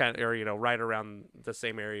 and it's kind of, or right around the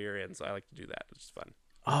same area you're in, so I like to do that. It's just fun.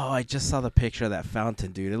 Oh, I just saw the picture of that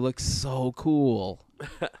fountain, dude. It looks so cool.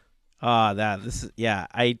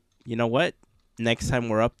 You know what? Next time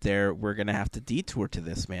we're up there, we're gonna have to detour to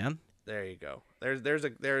this, man. There you go.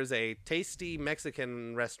 There's a tasty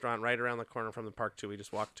Mexican restaurant right around the corner from the park too. We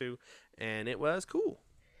just walked to, and it was cool.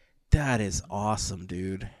 That is awesome,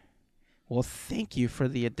 dude. Well, thank you for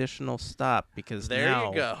the additional stop, because There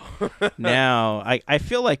now, you go. now I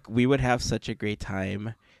feel like we would have such a great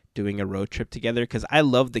time doing a road trip together, because I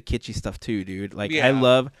love the kitschy stuff too, dude. Like, Yeah. I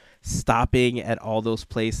love stopping at all those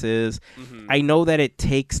places. Mhm. I know that it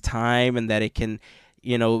takes time and that it can,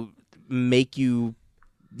 make you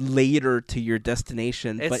later to your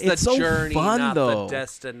destination, It's but the it's so journey, fun not though. the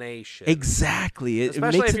destination. Exactly. It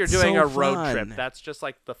Especially makes if you're it doing so a road fun. trip. That's just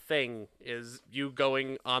like the thing is you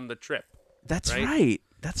going on the trip. That's right? right.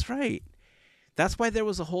 That's right. That's why there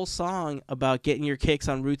was a whole song about getting your kicks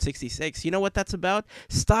on Route 66. You know what that's about?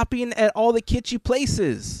 Stopping at all the kitschy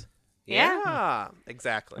places. Yeah.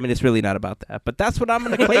 Exactly. I mean, it's really not about that, but that's what I'm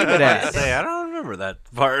going to claim it as. Say, I don't remember that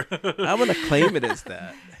part. I'm going to claim it as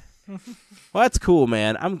that. Well, that's cool,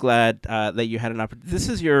 man. I'm glad that you had an opportunity. This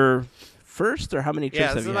is your first, or how many trips yeah,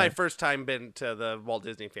 have this is you my had? first time been to the Walt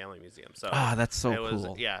Disney Family Museum. So That's so it was,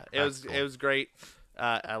 cool. Yeah, That's it was great.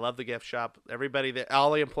 I love the gift shop. Everybody there,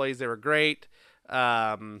 all the employees, they were great.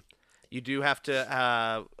 You do have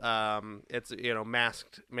to it's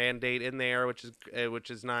masked mandate in there, which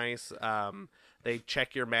is nice. They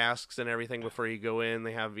check your masks and everything before you go in.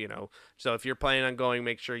 They have so if you're planning on going,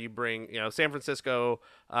 make sure you bring San Francisco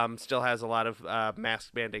still has a lot of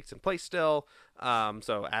mask mandates in place still.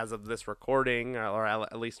 So as of this recording, or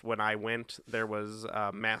at least when I went, there was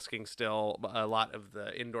masking still a lot of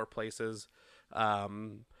the indoor places.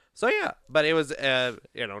 So yeah, but it was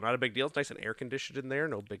not a big deal. It's nice and air conditioned in there,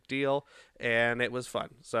 no big deal, and it was fun.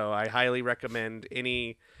 So I highly recommend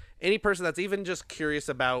any person that's even just curious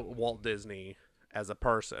about Walt Disney as a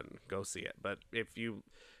person, go see it. But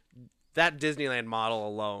that Disneyland model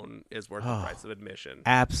alone is worth the price of admission.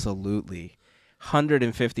 Absolutely.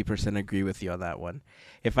 150% agree with you on that one.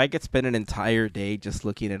 If I could spend an entire day just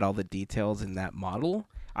looking at all the details in that model,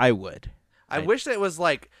 I would. I wish it was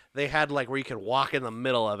like they had like where you could walk in the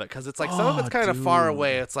middle of it, because it's like some of it's kind of far dude.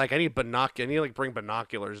 away. It's like I need like bring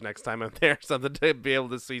binoculars next time I'm there, something to be able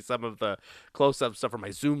to see some of the close-up stuff from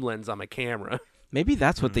my zoom lens on my camera. Maybe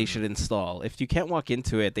that's what they should install. If you can't walk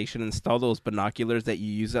into it, they should install those binoculars that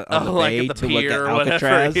you use on the like bay at the to look pier at or whatever.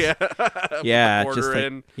 Alcatraz. Yeah, Yeah, Put the just quarter like,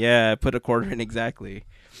 in. yeah, put a quarter in, exactly.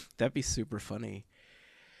 That'd be super funny.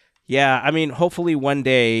 Yeah, I mean, hopefully one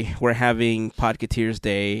day we're having Podcateers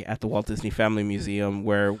Day at the Walt Disney Family Museum,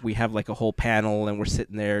 where we have like a whole panel and we're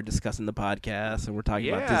sitting there discussing the podcast and we're talking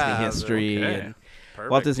about Disney Yeah, history. okay. And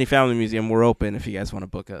Perfect. Walt Disney Family Museum, we're open if you guys want to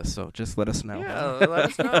book us. So just let us know. Yeah, let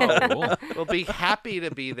us know. Cool. We'll be happy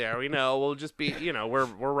to be there. We'll just be, we're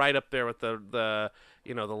right up there with the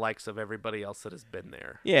the likes of everybody else that has been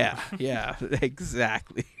there. Yeah,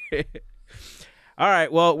 exactly. All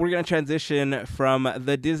right, well, we're going to transition from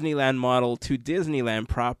the Disneyland model to Disneyland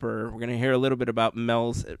proper. We're going to hear a little bit about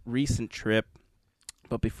Mel's recent trip.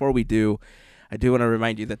 But before we do, I do want to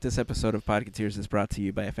remind you that this episode of Podcateers is brought to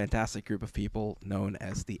you by a fantastic group of people known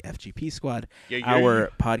as the FGP Squad,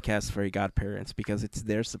 our podcast fairy godparents, because it's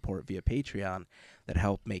their support via Patreon that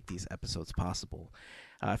help make these episodes possible.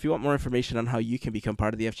 If you want more information on how you can become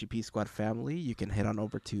part of the FGP Squad family, you can head on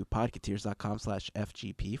over to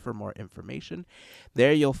podcateers.com/FGP for more information.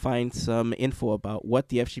 There you'll find some info about what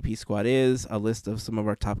the FGP Squad is, a list of some of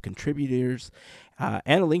our top contributors,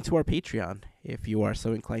 and a link to our Patreon if you are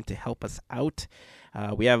so inclined to help us out.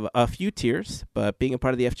 We have a few tiers, but being a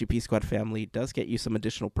part of the FGP Squad family does get you some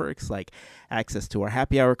additional perks like access to our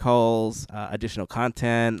happy hour calls, additional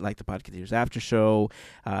content like the Podcateers After Show,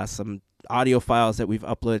 some audio files that we've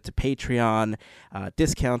uploaded to Patreon,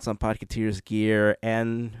 discounts on Podcateers gear,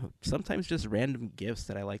 and sometimes just random gifts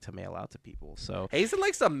that I like to mail out to people. So Hazen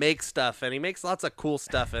likes to make stuff, and he makes lots of cool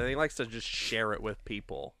stuff, and he likes to just share it with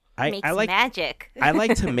people. Makes I like magic. I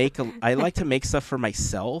like to make stuff for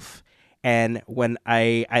myself. And when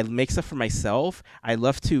I make stuff for myself, I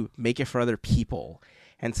love to make it for other people.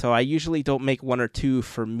 And so I usually don't make one or two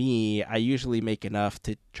for me. I usually make enough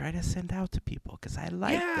to try to send out to people because I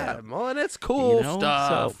like them. Well, and it's cool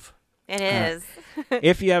stuff. It is.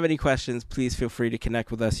 If you have any questions, please feel free to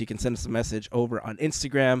connect with us. You can send us a message over on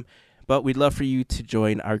Instagram. But we'd love for you to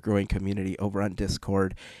join our growing community over on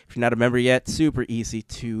Discord. If you're not a member yet, super easy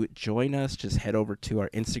to join us. Just head over to our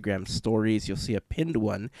Instagram stories. You'll see a pinned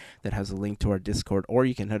one that has a link to our Discord, or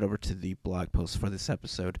you can head over to the blog post for this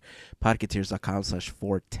episode,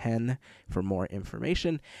 podcateers.com/410 for more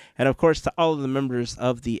information. And of course, to all of the members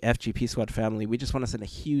of the FGP Squad family, we just want to send a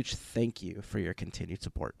huge thank you for your continued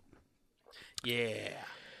support. Yeah.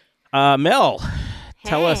 Mel,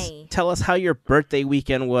 tell Hey. us how your birthday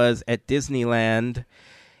weekend was at Disneyland,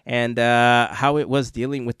 and how it was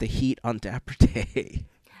dealing with the heat on Dapper Day.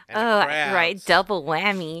 And the Oh, crowds. right. Double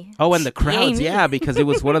whammy. Oh, and the crowds, Jamie. yeah, because it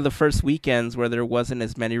was one of the first weekends where there wasn't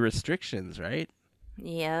as many restrictions, right?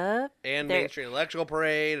 Yep. And There- Main Street Electrical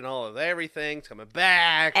Parade and all of everything's coming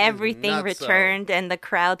back. Everything Nutso. returned and the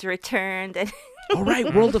crowds returned. And All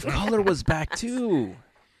right, World of Color was back too.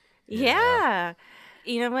 yeah.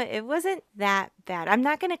 You know what? It wasn't that bad. I'm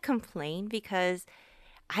not going to complain because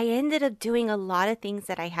I ended up doing a lot of things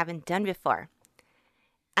that I haven't done before.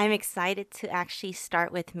 I'm excited to actually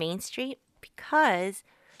start with Main Street because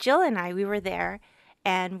Jill and I, we were there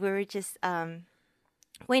and we were just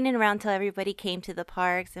waiting around till everybody came to the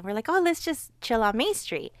parks and we're like, oh, let's just chill on Main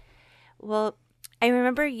Street. Well, I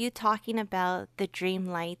remember you talking about the Dream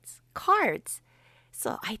Lights cards.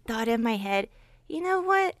 So I thought in my head, you know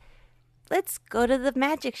what? Let's go to the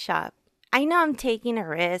magic shop. I know I'm taking a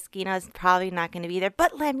risk. You know, it's probably not going to be there,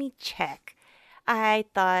 but let me check. I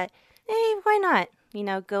thought, hey, why not? You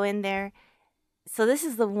know, go in there. So this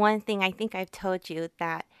is the one thing I think I've told you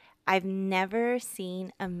that I've never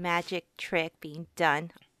seen a magic trick being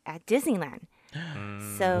done at Disneyland.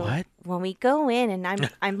 So What? when we go in and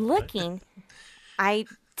I'm looking, I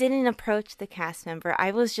didn't approach the cast member.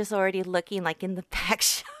 I was just already looking like in the back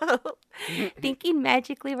show, thinking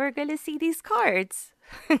magically we're going to see these cards.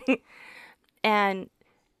 And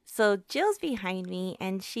so Jill's behind me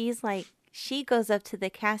and she's like, she goes up to the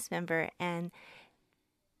cast member and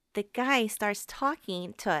the guy starts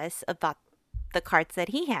talking to us about the cards that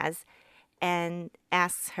he has and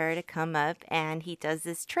asks her to come up and he does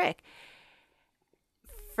this trick.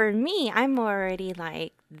 For me, I'm already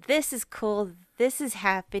like, this is cool. This is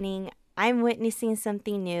happening. I'm witnessing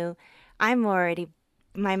something new. My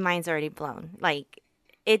mind's already blown. Like,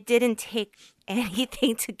 it didn't take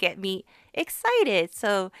anything to get me excited.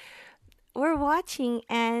 So we're watching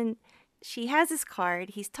and she has his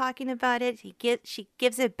card. He's talking about it. She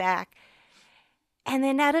gives it back. And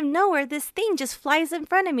then out of nowhere, this thing just flies in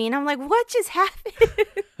front of me. And I'm like, what just happened?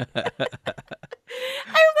 I'm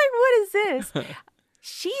like, what is this?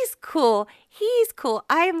 She's cool. He's cool.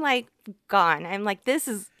 I'm like, gone. I'm like, this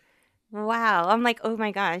is, wow. I'm like, oh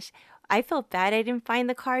my gosh. I felt bad I didn't find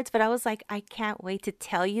the cards, but I was like, I can't wait to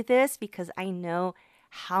tell you this because I know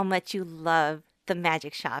how much you love the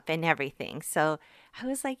magic shop and everything. So I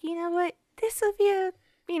was like, you know what? This will be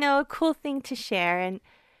a cool thing to share. And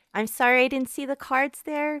I'm sorry I didn't see the cards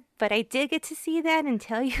there, but I did get to see that and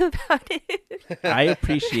tell you about it. I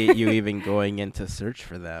appreciate you even going in to search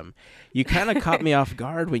for them. You kind of caught me off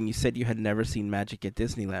guard when you said you had never seen magic at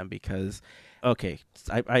Disneyland because, okay,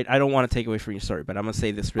 I don't want to take away from your story, but I'm going to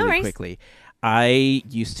say this really quickly. I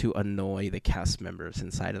used to annoy the cast members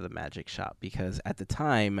inside of the magic shop because at the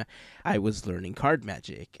time I was learning card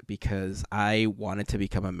magic because I wanted to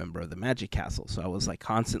become a member of the Magic Castle. So I was like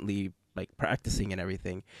constantly like practicing and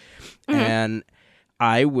everything. Mm-hmm. And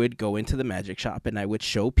I would go into the magic shop and I would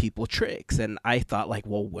show people tricks. And I thought like,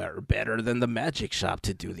 well, we're better than the magic shop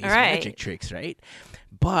to do these magic tricks, right?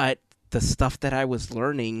 But the stuff that I was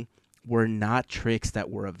learning were not tricks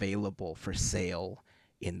that were available for sale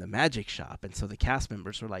in the magic shop. And so the cast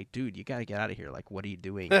members were like, dude, you got to get out of here. Like, what are you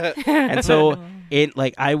doing? And so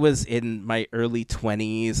I was in my early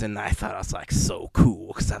 20s and I thought I was like so cool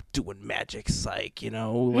because I'm doing magic psych,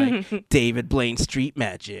 like David Blaine street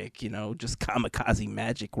magic, just kamikaze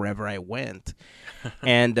magic wherever I went.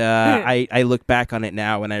 And I look back on it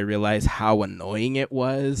now and I realize how annoying it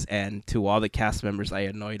was. And to all the cast members I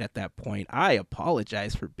annoyed at that point, I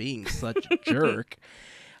apologize for being such a jerk.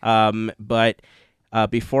 But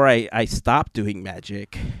before I stopped doing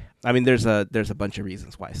magic, I mean, there's a bunch of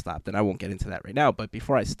reasons why I stopped, and I won't get into that right now. But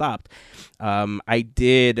before I stopped, I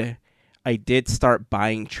did start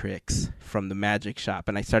buying tricks from the magic shop,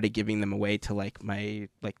 and I started giving them away to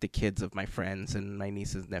the kids of my friends and my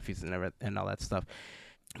nieces, nephews, and all that stuff,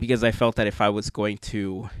 because I felt that if I was going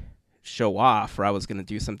to show off or I was going to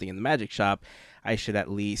do something in the magic shop, I should at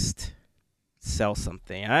least sell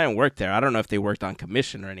something. I didn't work there. I don't know if they worked on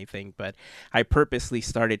commission or anything, but I purposely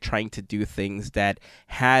started trying to do things that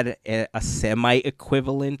had a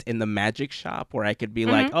semi-equivalent in the magic shop where I could be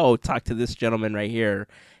like, oh, talk to this gentleman right here.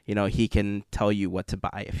 He can tell you what to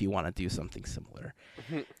buy if you want to do something similar.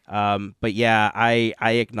 But yeah, I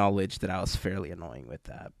acknowledge that I was fairly annoying with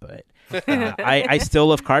that, but I still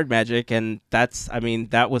love card magic, and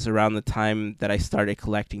that was around the time that I started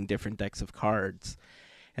collecting different decks of cards.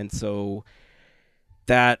 And so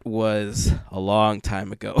that was a long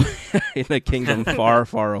time ago in a kingdom far,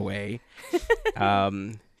 far away.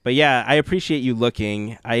 But yeah, I appreciate you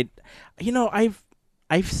looking. I've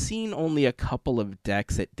seen only a couple of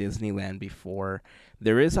decks at Disneyland before.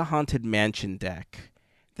 There is a Haunted Mansion deck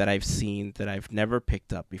that I've seen that I've never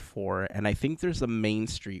picked up before, and I think there's a Main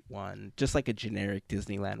Street one, just like a generic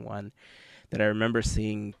Disneyland one, that I remember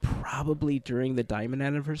seeing probably during the Diamond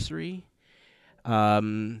Anniversary.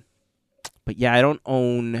 But yeah, I don't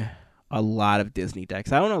own a lot of Disney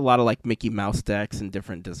decks. I own a lot of like Mickey Mouse decks and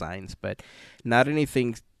different designs, but not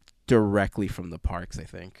anything directly from the parks, I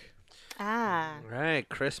think. Ah. Right,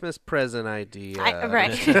 Christmas present idea. Right.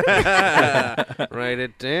 Write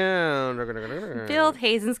it down. Build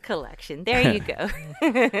Hazen's collection. There you go.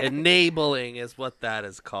 Enabling is what that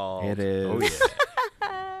is called. It is. Oh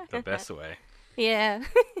yeah, the best way. Yeah.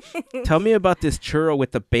 Tell me about this churro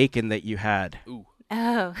with the bacon that you had. Ooh.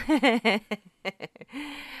 Oh.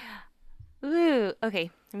 Ooh.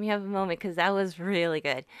 Okay. Let me have a moment because that was really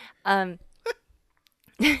good.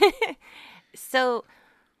 So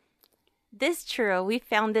this churro, we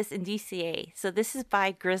found this in DCA. So this is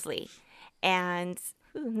by Grizzly. And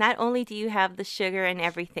not only do you have the sugar and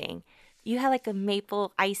everything, you have like a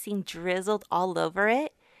maple icing drizzled all over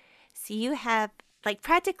it. So you have like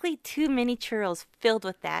practically 2 mini churros filled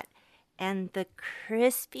with that. And the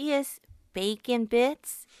crispiest bacon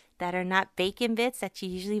bits that are not bacon bits that you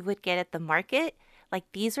usually would get at the market. Like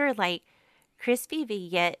these were like crispy, but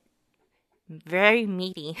yet very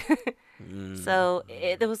meaty. So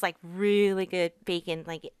it was like really good bacon,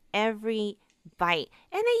 like every bite.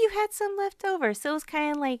 And then you had some left over. So it was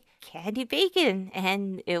kind of like candy bacon.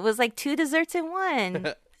 And it was like 2 desserts in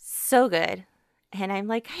one. So good. And I'm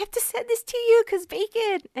like, I have to send this to you because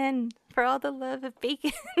bacon. And for all the love of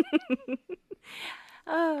bacon.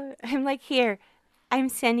 Oh, I'm like, here, I'm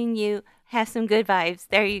sending you. Have some good vibes.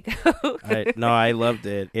 There you go. I loved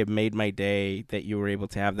it. It made my day that you were able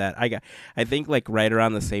to have that. I think like right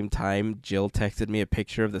around the same time, Jill texted me a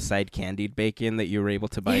picture of the side candied bacon that you were able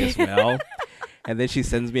to buy as well. And then she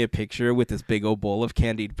sends me a picture with this big old bowl of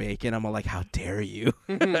candied bacon. I'm all like, how dare you?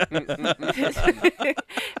 We're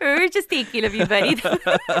just thinking of you, buddy.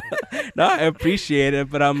 No, I appreciate it,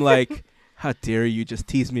 but I'm like, how dare you just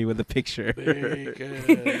tease me with a picture?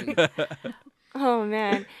 Bacon. Oh,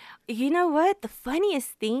 man. You know what? The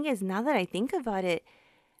funniest thing is now that I think about it,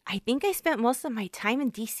 I think I spent most of my time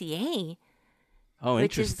in DCA. Oh,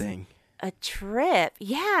 Which is interesting. a trip.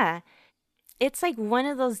 Yeah. It's like one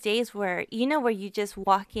of those days where, where you just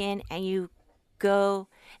walk in and you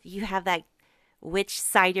have that which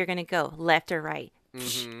side you're going to go, left or right.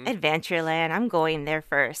 Adventureland. I'm going there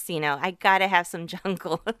first. I got to have some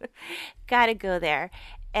jungle. Got to go there.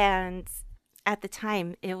 And at the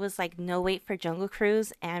time, it was like no wait for Jungle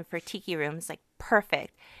Cruise and for Tiki Rooms, like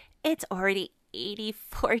perfect. It's already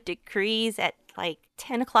 84 degrees at like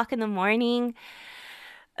 10 o'clock in the morning.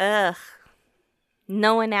 Ugh.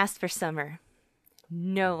 No one asked for summer.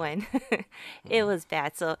 No one. It was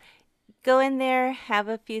bad. So go in there, have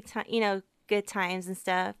a few times, good times and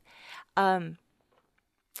stuff.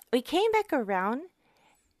 We came back around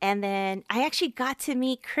and then I actually got to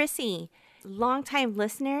meet Chrissy, longtime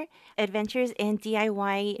listener, Adventures in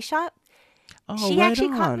DIY Shop. Oh, She right actually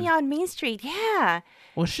caught on. me on Main Street. Yeah.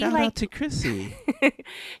 Well, She, shout like- out to Chrissy.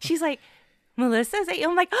 She's like, Melissa's.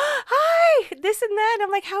 I'm like, oh, hi, this and that. And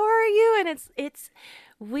I'm like, how are you? And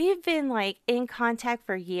we've been like in contact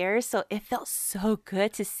for years. So it felt so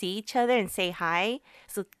good to see each other and say hi.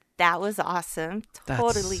 So that was awesome. That's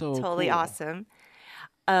Totally so cool. awesome.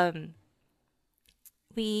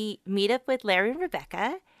 We meet up with Larry and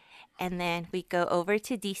Rebecca, and then we go over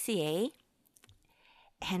to DCA,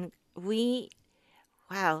 and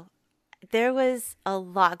wow, there was a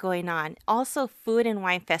lot going on. Also, Food and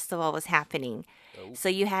Wine Festival was happening. So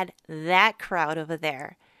you had that crowd over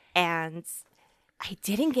there, and I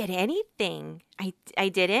didn't get anything. I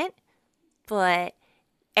didn't, but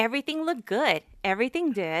everything looked good.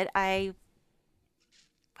 Everything did. I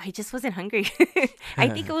just wasn't hungry. I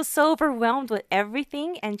think I was so overwhelmed with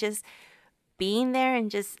everything and just being there and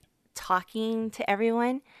just talking to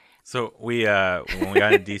everyone. So we, when we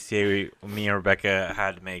got into DCA, me and Rebecca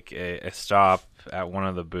had to make a stop at one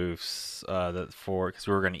of the booths because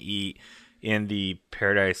we were going to eat in the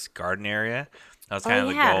Paradise Garden area. That was kind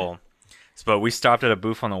of yeah. the goal. But we stopped at a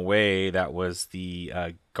booth on the way that was the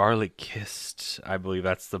Garlic Kissed. I believe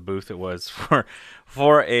that's the booth it was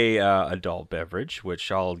for a adult beverage,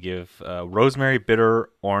 which I'll give Rosemary Bitter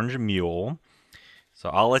Orange Mule. So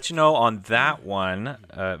I'll let you know on that one.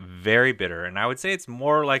 Very bitter, and I would say it's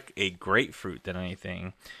more like a grapefruit than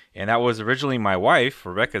anything. And that was originally my wife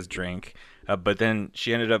Rebecca's drink, but then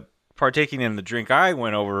she ended up partaking in the drink I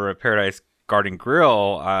went over at Paradise Garden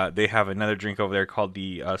Grill. They have another drink over there called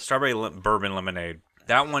the Strawberry Bourbon Lemonade.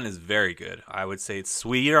 That one is very good. I would say it's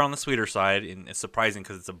sweeter on the sweeter side, and it's surprising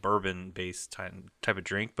because it's a bourbon-based type of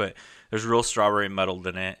drink, but there's real strawberry muddled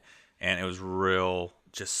in it, and it was real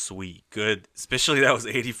just sweet. Good. Especially that was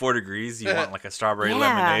 84 degrees. You want like a strawberry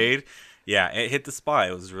lemonade. Yeah, it hit the spot.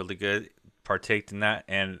 It was really good. partaked in that,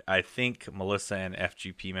 and I think Melissa and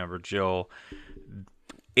FGP member Jill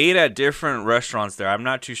ate at different restaurants there. I'm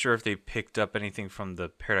not too sure if they picked up anything from the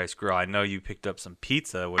Paradise Grill. I know you picked up some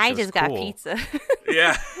pizza, which I was just cool. got pizza.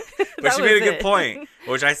 Yeah, but That she made a was good it. point,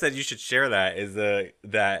 which I said you should share. That is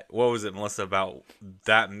that what was it, Melissa, about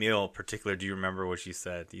that meal in particular? Do you remember what you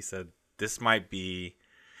said? You said this might be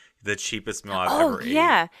the cheapest meal I've Oh ever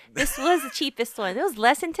yeah, this was the cheapest one. It was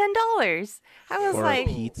less than $10. I was Or like,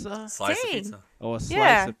 a pizza? ate. Slice of Dang. pizza. Oh, a slice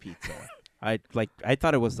Yeah. of pizza. I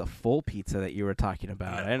thought it was the full pizza that you were talking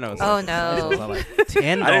about. I didn't know. It was Oh, like no. it was like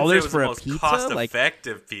 $10 I didn't say it was for the a most pizza. Like,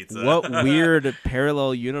 cost-effective pizza. what weird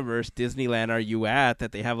parallel universe Disneyland are you at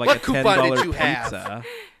that they have like What a coupon $10 did you have? pizza?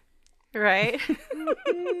 right?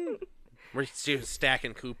 We're still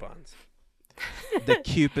stacking coupons. The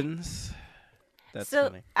coupons. That's so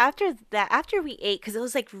funny. after we ate, because it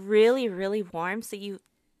was like really, really warm, so you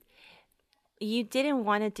didn't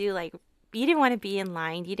want to do like, you didn't want to be in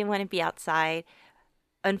line, you didn't want to be outside.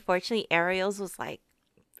 Unfortunately, Ariel's was like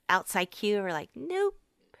outside queue. We're like, nope.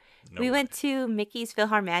 We Nope. went to Mickey's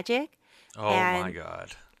PhilharMagic. Oh my and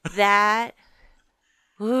god. That,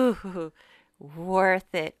 ooh,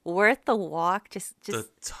 worth it. Worth the walk. Just The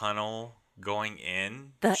tunnel going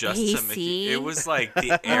in The just to Mickey. AC. It was like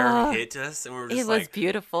the air hit us and we were just it was like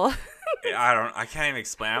beautiful. I can't even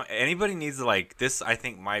explain. Anybody needs to like this. I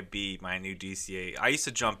think might be my new DCA. I used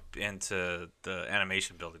to jump into the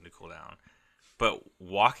animation building to cool down, but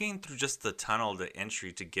walking through just the tunnel, the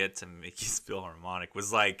entry to get to Mickey's Philharmonic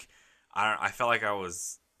was like, I felt like I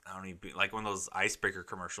was, I don't even, like one of those icebreaker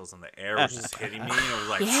commercials and the air was just hitting me. And it was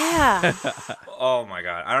like, Yeah. oh my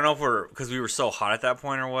god. I don't know if because we were so hot at that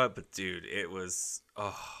point or what, but dude, it was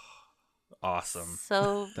awesome.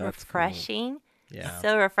 So That's cool. refreshing. Yeah.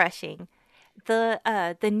 So refreshing.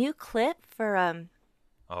 The new clip for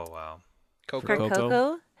Oh wow. for Coco?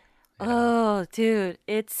 Coco. Oh, dude,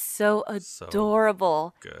 it's so So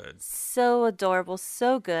adorable. good. So adorable,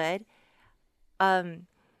 so good.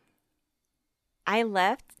 I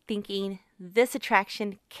left thinking this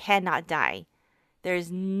attraction cannot die.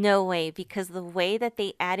 There's no way, because the way that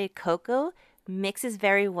they added Coco mixes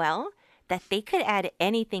very well that they could add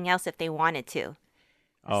anything else if they wanted to.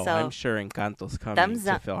 Oh, So, I'm sure Encanto's coming thumbs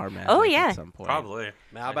to up. PhilharMagic Oh, yeah. at some point. Probably.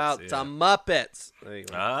 How I'd about see some it. Muppets? There you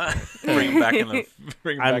go. Bring 'em back in the.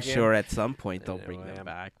 Bring 'em I'm back in. sure at some point they'll bring Anyway, them I'm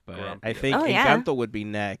back, but grumpy I think Oh, yeah. Encanto would be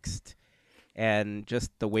next. And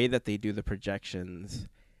just the way that they do the projections,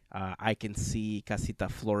 I can see Casita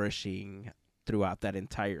flourishing throughout that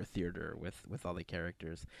entire theater with all the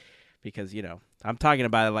characters. Because, I'm talking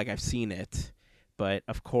about it like I've seen it, but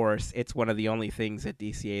of course, it's one of the only things at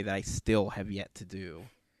DCA that I still have yet to do.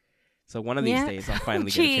 So one of these Yeah. days, I'll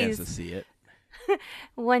finally get a chance to Jeez. see it.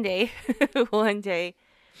 One day. One day.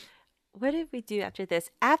 What did we do after this?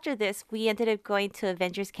 After this, we ended up going to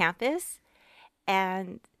Avengers Campus.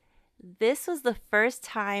 And this was the first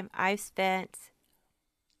time I've spent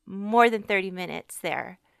more than 30 minutes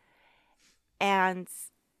there. And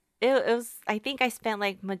it was, I think I spent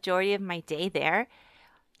like majority of my day there,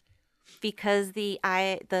 because the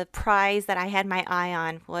prize that I had my eye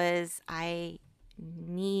on was I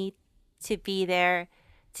need to be there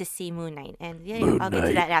to see Moon Knight, and I'll get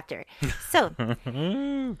to that after. So,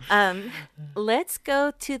 let's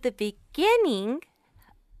go to the beginning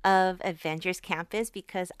of Avengers Campus,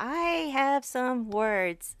 because I have some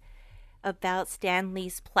words about Stan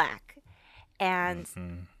Lee's plaque, and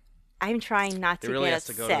I'm trying not He to really get has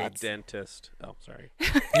to go to the upset. dentist. Oh, sorry.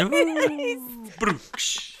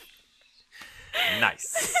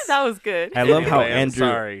 Nice. That was good. I love how Anyway, I'm Andrew.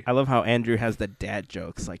 sorry. I love how Andrew has the dad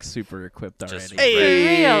jokes like super equipped already. Just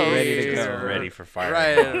Hey, ready to Just go. ready for fire.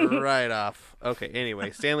 right off. Okay.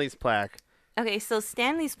 Anyway, Stanley's plaque. Okay, so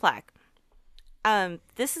Stanley's plaque.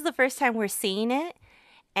 This is the first time we're seeing it,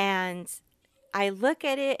 and I look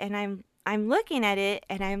at it, and I'm looking at it,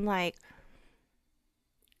 and I'm like,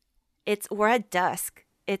 we're at dusk.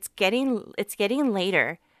 It's getting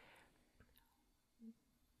later.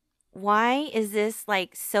 Why is this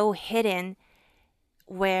like so hidden,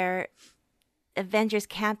 where Avengers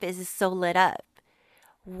Campus is so lit up?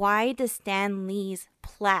 Why does Stan Lee's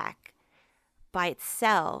plaque by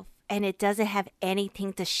itself, and it doesn't have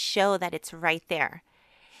anything to show that it's right there?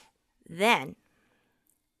 Then,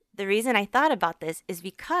 the reason I thought about this is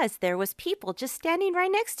because there was people just standing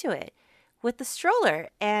right next to it with the stroller,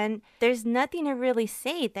 and there's nothing to really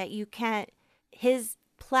say that you can't, his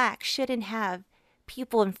plaque shouldn't have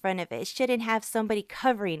people in front of it. It shouldn't have somebody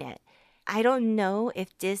covering it. I don't know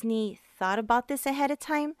if Disney thought about this ahead of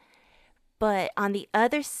time, but on the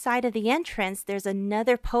other side of the entrance, there's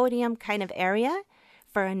another podium kind of area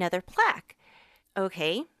for another plaque.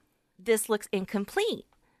 Okay, this looks incomplete.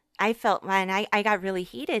 I felt, man, I got really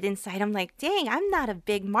heated inside. I'm like, dang, I'm not a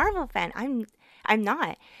big Marvel fan. I'm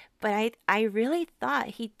not. But I really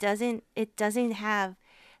thought it doesn't have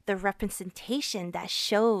the representation that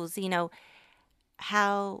shows,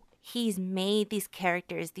 how he's made these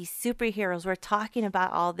characters, these superheroes. We're talking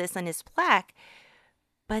about all this on his plaque,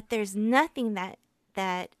 but there's nothing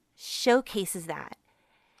that showcases that.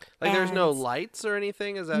 Like, there's no And lights or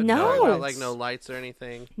anything? Is that No. talking about, like, no lights or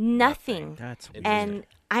anything? nothing. That's Interesting. And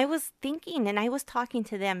I was thinking, and I was talking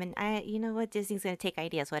to them, and you know what, Disney's gonna take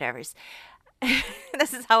ideas, whatever's.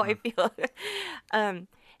 This is how I feel.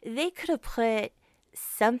 They could have put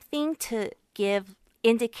something to give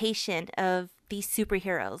indication of these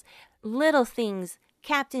superheroes, little things,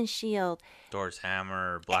 Captain Shield, Thor's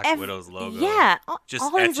hammer, Black ev- Widow's logo. yeah, Just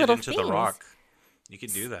all these etch it little into things. the rock. You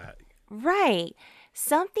could do that. Right.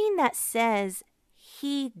 Something that says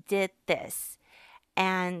he did this.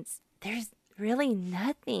 And there's really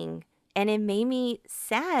nothing. And it made me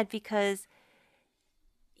sad because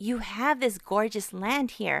you have this gorgeous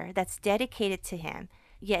land here that's dedicated to him.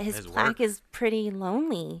 Yet his His plaque work. is pretty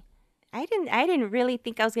lonely. I didn't really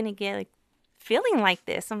think I was gonna get like feeling like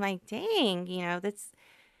this. I'm like, dang,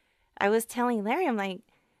 I was telling Larry, I'm like,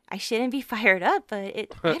 I shouldn't be fired up, but I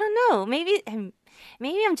don't know. Maybe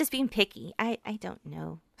I'm just being picky. I don't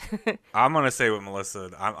know. I'm gonna say with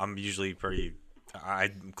Melissa, I'm usually pretty.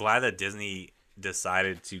 I'm glad that Disney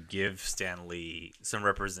decided to give Stan Lee some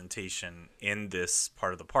representation in this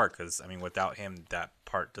part of the park, because I mean, without him, that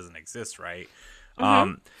part doesn't exist, right?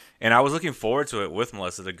 And I was looking forward to it with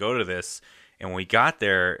Melissa to go to this, and when we got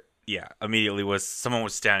there, yeah, immediately someone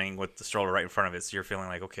was standing with the stroller right in front of it, so you're feeling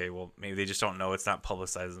like, okay, well, maybe they just don't know, it's not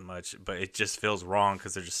publicized as much, but it just feels wrong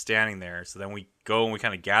because they're just standing there. So then we go and we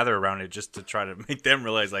kind of gather around it just to try to make them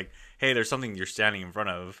realize, like, hey, there's something you're standing in front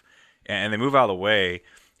of, and they move out of the way,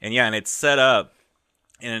 and yeah, and it's set up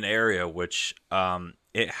in an area which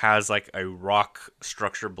it has like a rock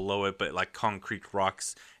structure below it, but like concrete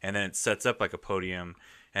rocks, and then it sets up like a podium,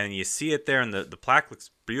 and you see it there, and the plaque looks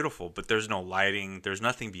beautiful, but there's no lighting, there's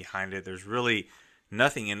nothing behind it, there's really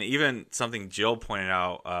nothing. And even something Jill pointed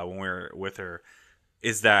out when we were with her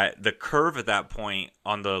is that the curve at that point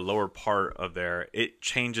on the lower part of there, it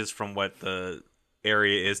changes from what the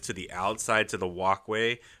area is to the outside to the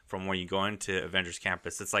walkway from when you go into Avengers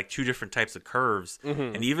Campus. It's like two different types of curves,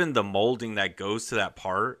 and even the molding that goes to that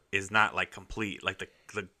part is not like complete. Like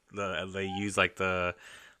the they use like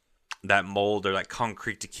that mold or like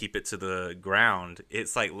concrete to keep it to the ground.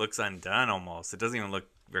 It's like looks undone almost. It doesn't even look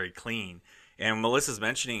very clean. And Melissa's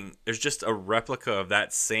mentioning there's just a replica of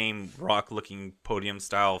that same rock-looking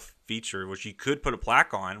podium-style feature, which you could put a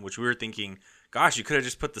plaque on, which we were thinking, gosh, you could have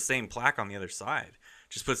just put the same plaque on the other side.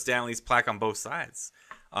 Just put Stan Lee's plaque on both sides.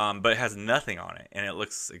 But it has nothing on it, and it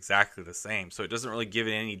looks exactly the same. So it doesn't really give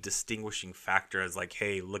it any distinguishing factor as like,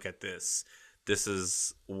 hey, look at this. This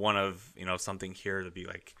is one of, something here to be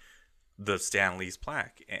like the Stan Lee's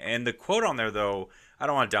plaque. And the quote on there, though, I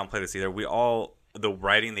don't want to downplay this either. The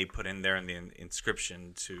writing they put in there in the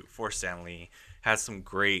inscription for Stan Lee has some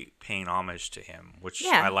great paying homage to him, which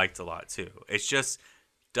Yeah. I liked a lot too. It's just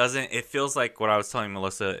it feels like what I was telling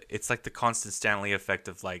Melissa, it's like the constant Stan Lee effect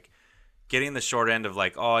of like getting the short end of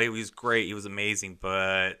like, oh, he was great, he was amazing,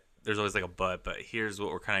 but there's always like a but here's what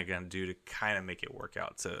we're kind of going to do to kind of make it work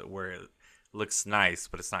out to where it looks nice,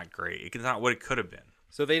 but it's not great. It's not what it could have been.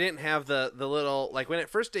 So they didn't have the little, like when it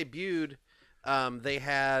first debuted, they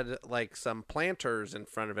had like some planters in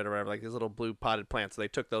front of it or whatever, like these little blue potted plants. They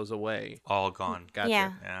took those away. All gone. Gotcha.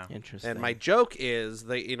 Yeah. Yeah. Interesting. And my joke is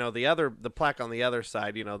the plaque on the other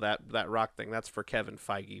side, that rock thing, that's for Kevin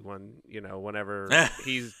Feige whenever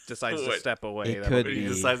he decides to Wait. step away. It that'll could be be. He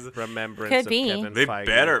decides- remembrance Could of be. Kevin They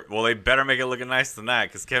Feige. better make it looking nice than that,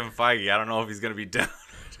 because Kevin Feige, I don't know if he's going to be down.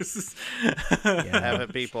 Have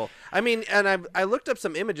it, people. I mean, and I looked up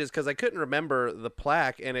some images because I couldn't remember the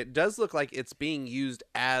plaque, and it does look like it's being used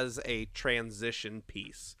as a transition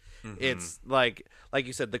piece. It's like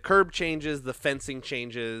you said, the curb changes, the fencing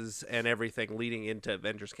changes, and everything leading into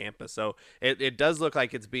Avengers Campus. So it does look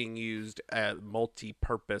like it's being used as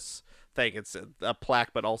multi-purpose thing. It's a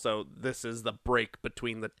plaque, but also this is the break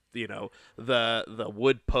between the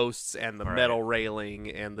wood posts and the metal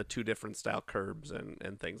railing and the two different style curbs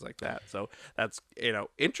and things like that. So that's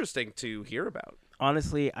interesting to hear about.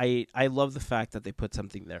 Honestly, I love the fact that they put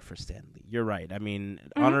something there for Stan Lee. You're right. I mean,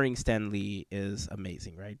 honoring Stan Lee is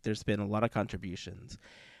amazing, right? There's been a lot of contributions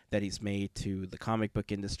that he's made to the comic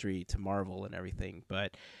book industry, to Marvel and everything.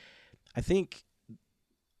 But I think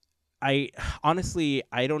I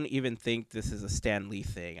don't even think this is a Stan Lee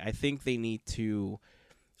thing. I think they need to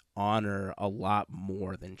honor a lot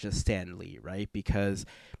more than just Stan Lee, right? Because,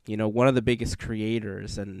 one of the biggest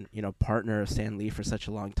creators and, partner of Stan Lee for such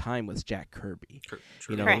a long time was Jack Kirby.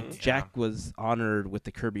 Correct. Jack was honored with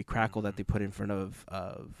the Kirby Crackle that they put in front of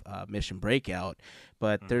Mission Breakout,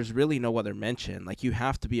 but there's really no other mention. Like, you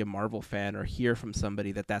have to be a Marvel fan or hear from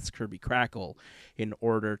somebody that's Kirby Crackle in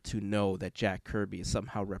order to know that Jack Kirby is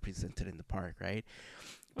somehow represented in the park, right?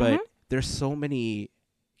 But there's so many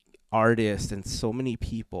artists and so many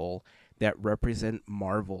people that represent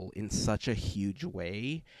Marvel in such a huge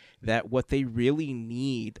way that what they really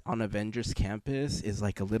need on Avengers Campus is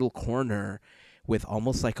like a little corner with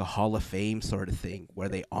almost like a Hall of Fame sort of thing where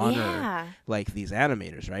they honor like these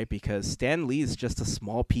animators, right? Because Stan Lee is just a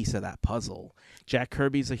small piece of that puzzle. Jack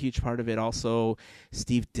Kirby's a huge part of it. Also,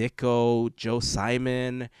 Steve Ditko, Joe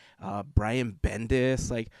Simon, Brian Bendis,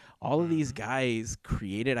 like all of these guys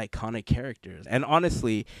created iconic characters. And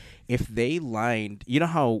honestly, if they lined, you know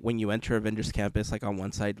how when you enter Avengers Campus, like on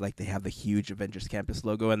one side, like they have the huge Avengers Campus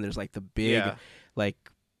logo and there's like the big, like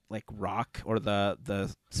rock or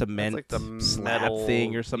the cement like the slab metal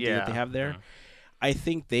thing or something that they have there. I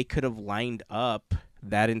think they could have lined up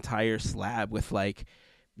that entire slab with like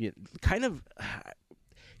kind of,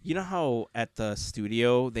 you know how at the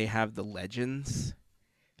studio they have the legends,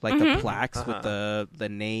 like the plaques with the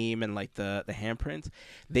name and like the handprints.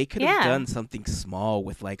 They could have done something small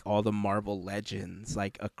with like all the Marvel legends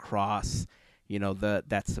like across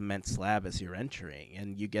that cement slab as you're entering,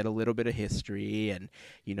 and you get a little bit of history, and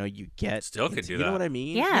you get still could do that. You know what I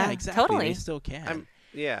mean? Yeah, exactly. totally. They still can.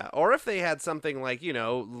 Yeah, or if they had something like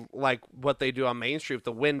like what they do on Main Street with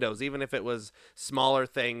the windows, even if it was smaller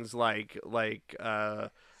things like I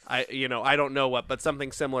don't know what, but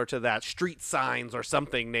something similar to that, street signs or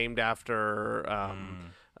something named after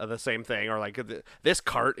the same thing, or like this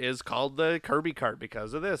cart is called the Kirby cart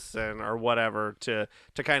because of this, and or whatever, to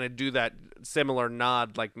kind of do that similar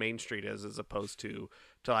nod like Main Street is, as opposed to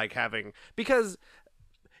like having, because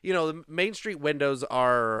the Main Street windows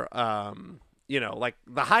are like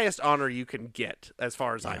the highest honor you can get as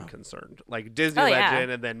far as I'm concerned, like Disney Legend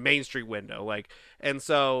and then Main Street window, like, and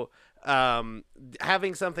so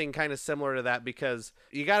having something kind of similar to that, because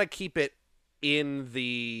you got to keep it in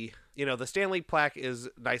the the Stan Lee plaque is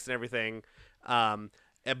nice and everything, and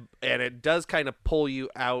it does kind of pull you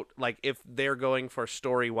out, like if they're going for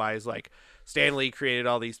story wise, like Stan Lee created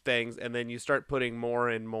all these things, and then you start putting more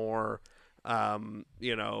and more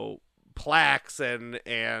plaques and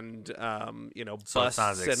busts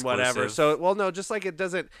and whatever. So no, just like it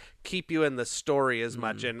doesn't keep you in the story as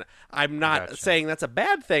much. And I'm not saying that's a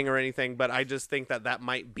bad thing or anything, but I just think that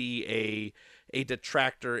might be a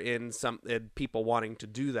detractor in people wanting to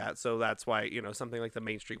do that. So that's why something like the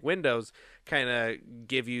Main Street windows kind of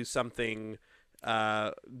give you something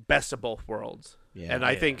best of both worlds. Yeah, and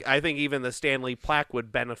I think even the Stan Lee plaque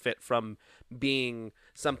would benefit from being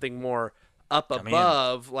something more up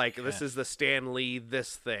above, like this is the Stan Lee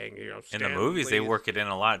this thing. In the movies, they work it in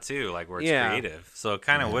a lot too, like where it's creative. So it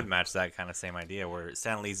kind of would match that kind of same idea, where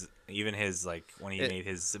Stan Lee's, even his, like when he made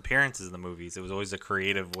his appearances in the movies, it was always a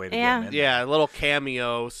creative way to get him in. Yeah, a little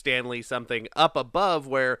cameo, Stan Lee something up above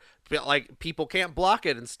where like people can't block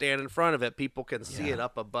it and stand in front of it. People can see it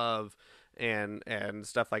up above and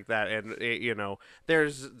stuff like that. And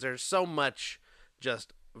there's so much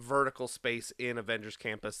just vertical space in Avengers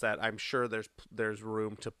Campus that I'm sure there's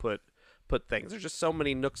room to put things. There's just so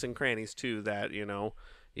many nooks and crannies too that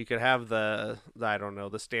you could have the I don't know,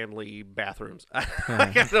 the Stan Lee bathrooms.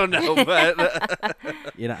 I don't know, but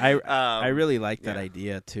I really like that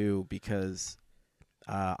idea too, because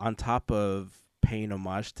on top of paying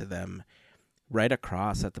homage to them, right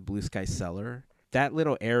across at the Blue Sky Cellar, that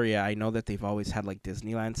little area, I know that they've always had like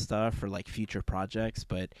Disneyland stuff or like future projects,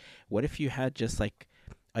 but what if you had just like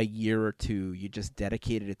a year or two, you just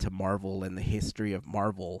dedicated it to Marvel and the history of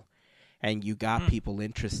Marvel, and you got people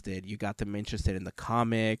interested. You got them interested in the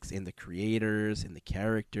comics, in the creators, in the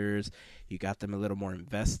characters. You got them a little more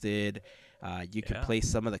invested. You could play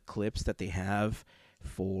some of the clips that they have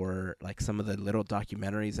for like some of the little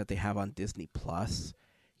documentaries that they have on Disney Plus,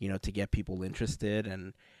 to get people interested.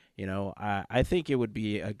 And I think it would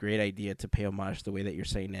be a great idea to pay homage the way that you're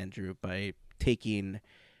saying, Andrew, by taking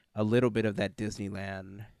a little bit of that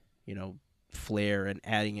Disneyland, flair and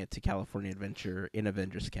adding it to California Adventure in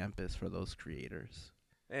Avengers Campus for those creators.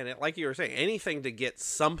 And like you were saying, anything to get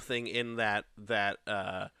something in that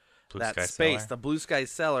space. Cellar. The Blue Sky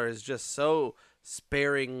Cellar is just so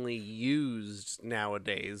sparingly used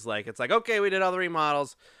nowadays. Like it's like, okay, we did all the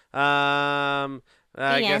remodels. I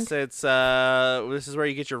guess it's this is where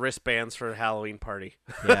you get your wristbands for a Halloween party.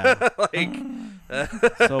 Yeah. Like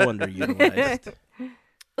so underutilized.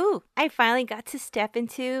 ooh, I finally got to step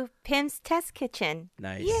into Pim's test kitchen.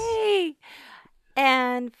 Nice. Yay!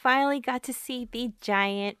 And finally got to see the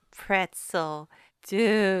giant pretzel.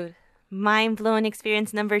 Dude, mind blowing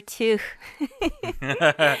experience number 2.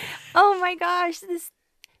 Oh my gosh,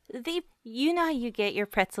 you know how you get your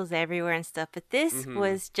pretzels everywhere and stuff, but this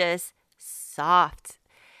was just soft.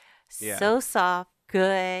 Yeah. So soft,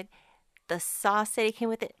 good. The sauce that it came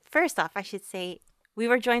with it. First off, I should say we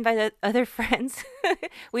were joined by the other friends.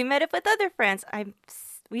 We met up with other friends.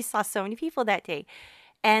 We saw so many people that day.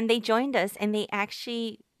 And they joined us and they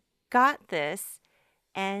actually got this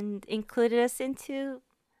and included us into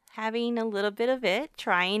having a little bit of it,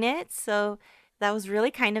 trying it. So that was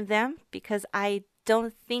really kind of them because I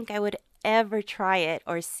don't think I would ever try it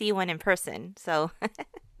or see one in person. So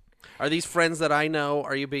Are these friends that I know?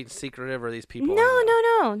 Are you being secretive? Or are these people? no.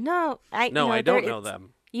 No, I don't know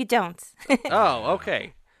them. You don't. Oh,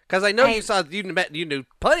 okay. Because I know you knew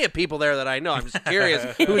plenty of people there that I know. I'm just curious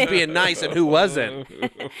who was being nice and who wasn't.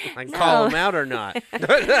 I can call them out or not.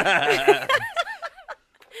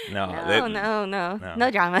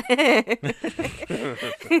 No drama.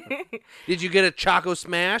 Did you get a Choco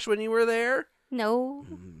Smash when you were there? No.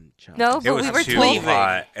 Chocolate. No, It but was we were too told.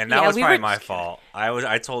 hot, and that Yeah, was we probably were- my fault.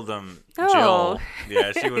 I told them Oh. Jill.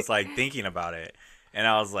 Yeah, she was like thinking about it, and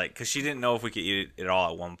I was like, because she didn't know if we could eat it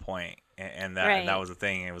all at one point, and that Right. that was the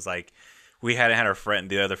thing. It was like we hadn't had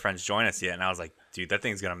the other friends join us yet, and I was like, dude, that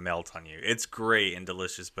thing's gonna melt on you. It's great and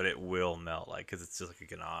delicious, but it will melt, like, because it's just like a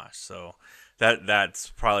ganache. So that's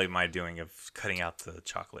probably my doing of cutting out the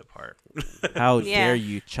chocolate part. How Yeah. dare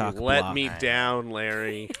you, chocolate? You let me down,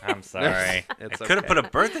 Larry. I'm sorry. It's I could have okay. put a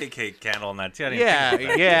birthday cake candle on that too. I didn't Yeah, think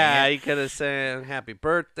about that. yeah. Dang it. You could have said happy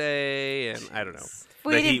birthday, and I don't know.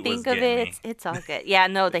 We The didn't heat was think of getting it. me. It's all good. Yeah,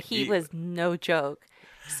 no, the heat Heat- was no joke.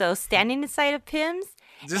 So standing inside of Pim's,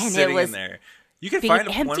 Just and sitting it was in there. You can being find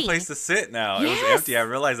one empty. place to sit now. It was Yes. empty. I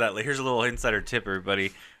realized that. Like, here's a little insider tip,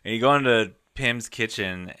 everybody. And you go into Pim's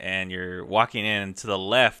kitchen and you're walking in, and to the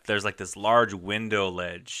left, there's like this large window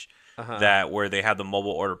ledge where they have the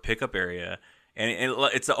mobile order pickup area. And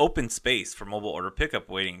it's an open space for mobile order pickup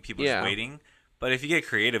waiting. People Yeah. just waiting. But if you get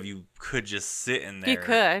creative, you could just sit in there You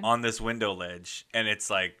could. on this window ledge. And it's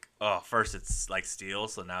like, first it's like steel.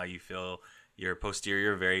 So now you feel your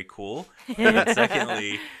posterior very cool. And then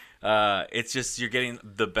secondly, it's just you're getting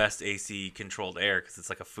the best AC controlled air because it's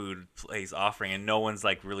like a food place offering, and no one's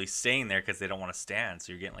like really staying there because they don't want to stand.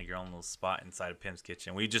 So you're getting like your own little spot inside of Pim's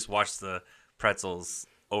kitchen. We just watched the pretzels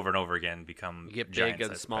over and over again become You get giant big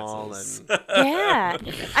and sized small, pretzels. and yeah.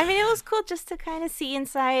 I mean, it was cool just to kind of see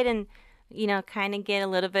inside and, kind of get a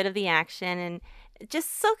little bit of the action and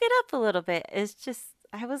just soak it up a little bit. It's just,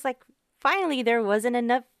 I was like, finally, there wasn't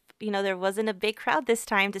enough, there wasn't a big crowd this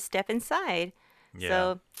time to step inside. Yeah.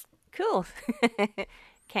 So, cool.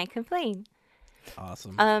 Can't complain.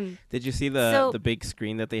 Awesome. Did you see so- the big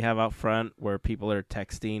screen that they have out front where people are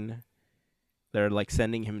texting? They're like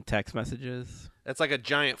sending him text messages. it's like a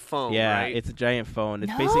giant phone, Yeah, right? it's a giant phone.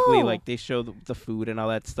 It's basically No. like they show the food and all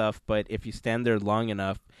that stuff, but if you stand there long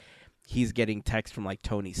enough, he's getting texts from like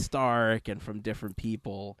Tony Stark and from different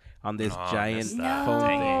people on this Oh, I giant missed that. phone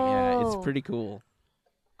Dang thing. it. Yeah, it's No. pretty cool.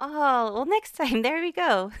 Oh, well, next time. There we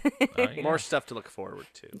go. Oh, yeah. More stuff to look forward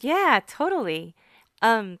to. Yeah, totally.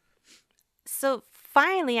 So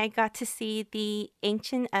finally, I got to see the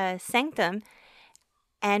ancient sanctum,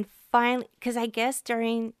 and finally, because I guess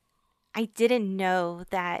I didn't know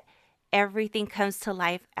that everything comes to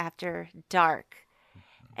life after dark,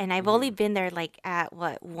 and I've only been there like at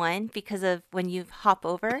 1 because of when you hop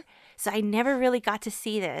over, so I never really got to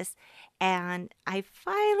see this. And I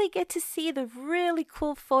finally get to see the really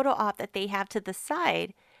cool photo op that they have to the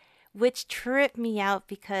side, which tripped me out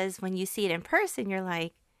because when you see it in person, you're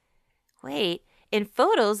like, wait, in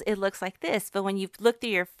photos, it looks like this. But when you look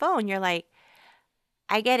through your phone, you're like,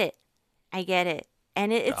 I get it.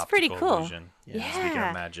 And The it's pretty optical cool. illusion. Yeah. Speaking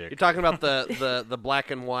of magic. You're talking about the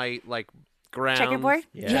black and white like ground Checkerboard?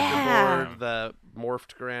 Yeah. checkerboard, the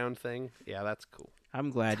morphed ground thing. Yeah, that's cool. I'm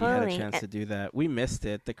glad you had a Totally. chance to do that. We missed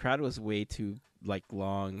it. The crowd was way too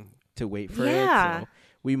long to wait for Yeah. it, so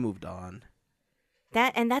we moved on.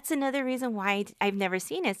 That's another reason why I've never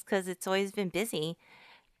seen it, because it's always been busy.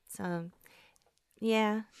 So,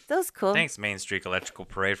 yeah, that was cool. Thanks, Main Street Electrical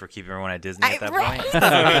Parade, for keeping everyone at Disney at that right?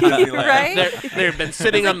 point. Right? They've been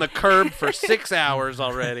sitting on the curb for 6 hours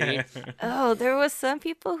already. Oh, there was some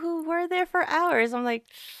people who were there for hours. I'm like,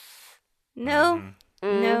 no,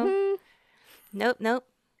 no, nope.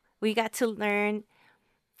 We got to learn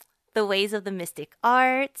the ways of the mystic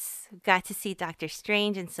arts. We got to see Doctor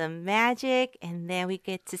Strange and some magic, and then we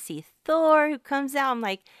get to see Thor who comes out. I'm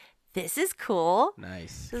like, this is cool.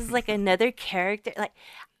 Nice. This is like another character. Like,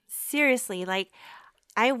 seriously, like,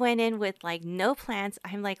 I went in with like no plans.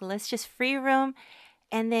 I'm like, let's just free roam.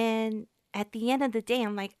 And then at the end of the day,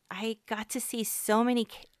 I'm like, I got to see so many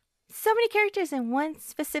characters in one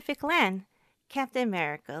specific land. Captain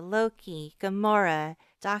America, Loki, Gamora,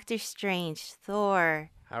 Doctor Strange, Thor.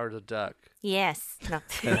 Howard the Duck. Yes. No.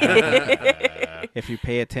 If you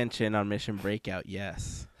pay attention on Mission Breakout,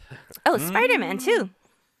 yes. Oh, Spider-Man too.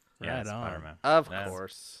 Yeah, Right on. Spider-Man. Of Yes.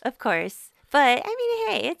 course. Of course. But, I mean,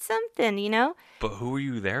 hey, it's something, you know? But who were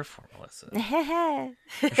you there for, Melissa?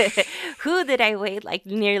 Who did I wait like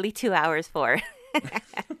nearly 2 hours for?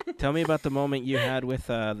 Tell me about the moment you had with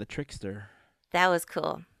the trickster. That was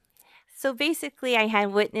cool. So basically, I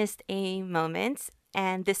had witnessed a moment,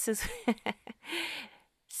 and this is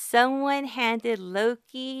someone handed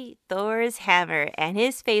Loki Thor's hammer, and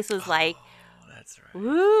his face was like, Oh, that's right.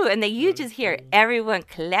 woo. And then you just hear everyone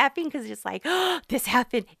clapping because it's just like, oh, this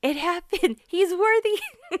happened. It happened. He's worthy.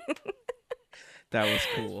 That was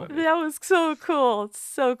cool. That was so cool.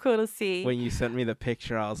 So cool to see. When you sent me the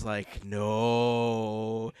picture, I was like,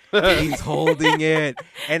 no, he's holding it.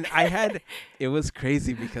 And it was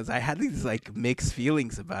crazy because I had these like mixed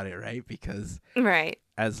feelings about it, right? Because Right.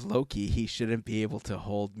 as Loki, he shouldn't be able to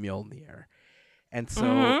hold Mjolnir. And so,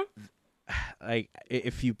 Mhm. like,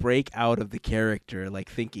 if you break out of the character, like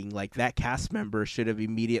thinking like that cast member should have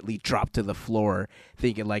immediately dropped to the floor,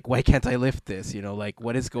 thinking like, why can't I lift this? You know, like,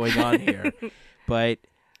 what is going on here? But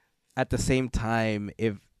at the same time,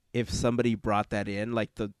 if somebody brought that in, like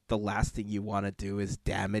the last thing you want to do is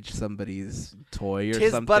damage somebody's toy or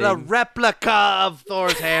Tis something. but a replica of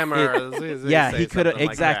Thor's hammer. Yeah, he could have something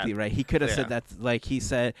like exactly that. right. He could have Yeah. said that, like he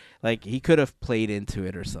said, like he could have played into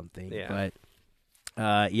it or something. Yeah.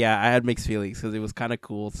 But yeah, I had mixed feelings because it was kind of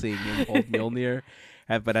cool seeing him hold Mjolnir,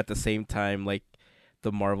 but at the same time, like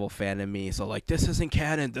the Marvel fan in me, so like this isn't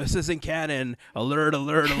canon. This isn't canon. Alert!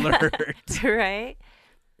 Alert! Alert! Right?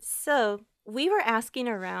 So we were asking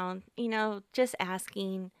around, you know, just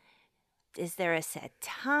asking, is there a set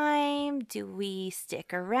time? Do we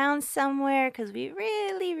stick around somewhere? Because we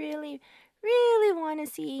really, really, really want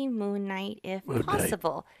to see Moon Knight if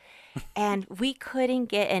possible. And we couldn't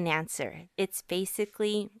get an answer. It's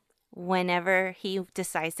basically whenever he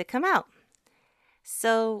decides to come out.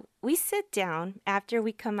 So we sit down after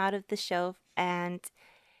we come out of the show and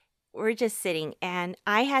we're just sitting. And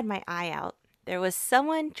I had my eye out. There was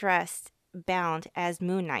someone dressed, bound as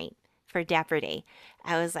Moon Knight for Dapper Day.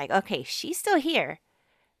 I was like, okay, she's still here.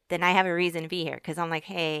 Then I have a reason to be here because I'm like,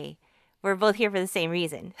 hey, we're both here for the same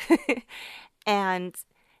reason. And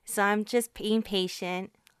so I'm just being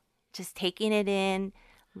patient, just taking it in,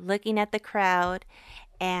 looking at the crowd.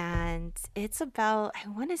 And it's about, I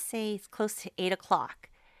want to say it's close to 8 o'clock.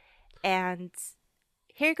 And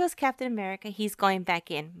here goes Captain America. He's going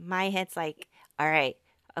back in. My head's like, all right,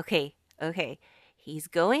 okay. He's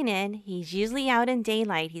going in. He's usually out in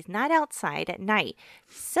daylight. He's not outside at night.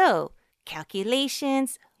 So,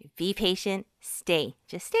 calculations, be patient, stay.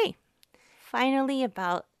 Just stay. Finally,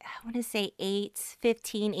 about, I want to say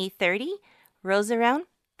 8:15, 8:30, rolls around.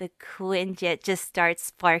 The Quinjet just starts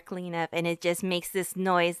sparkling up and it just makes this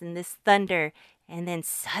noise and this thunder. And then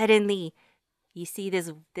suddenly you see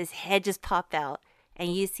this head just pop out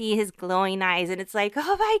and you see his glowing eyes and it's like,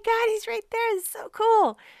 oh my God, he's right there. It's so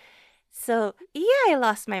cool. So yeah, I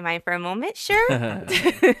lost my mind for a moment. Sure.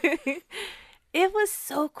 It was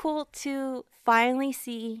so cool to finally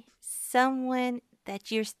see someone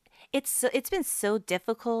that it's been so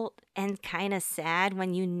difficult and kind of sad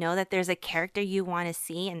when you know that there's a character you want to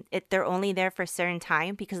see and they're only there for a certain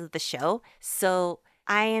time because of the show. So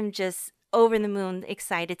I am just over the moon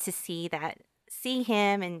excited to see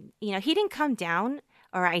him. And, you know, he didn't come down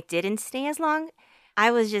or I didn't stay as long. I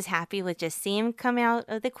was just happy with just seeing him come out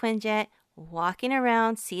of the Quinjet, walking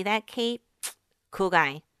around, see that cape. Cool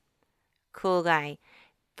guy.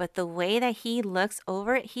 But the way that he looks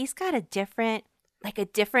over it, he's got a different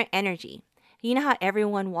energy. You know how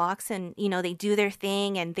everyone walks and, you know, they do their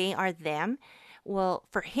thing and they are them? Well,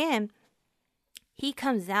 for him, he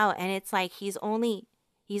comes out and it's like he's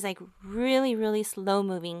like really, really slow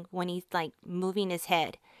moving when he's like moving his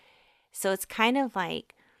head. So it's kind of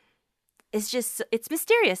like, it's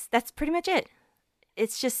mysterious. That's pretty much it.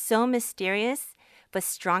 It's just so mysterious, but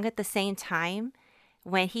strong at the same time.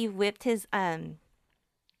 When he whipped his Hair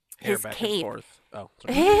back cape. and forth. Oh,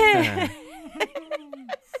 sorry.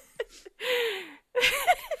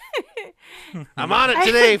 I'm on it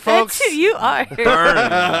today, folks. That's who you are.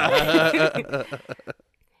 Burn.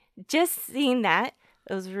 Just seeing that,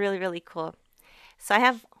 it was really, really cool. So I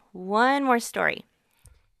have one more story.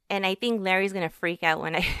 and I think Larry's gonna freak out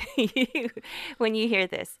when when you hear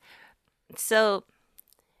this. So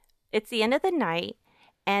it's the end of the night,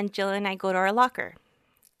 and Jill and I go to our locker,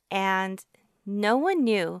 and no one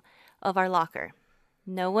knew of our locker.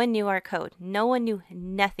 No one knew our code. No one knew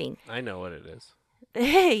nothing. I know what it is.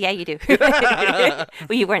 Yeah, you do. Well,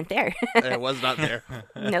 you weren't there. I was not there.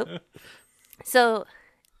 Nope. So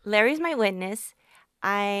Larry's my witness.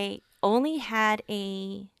 I only had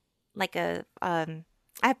I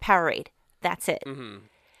have Powerade. That's it. Mm-hmm.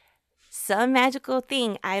 Some magical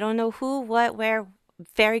thing. I don't know who, what, where.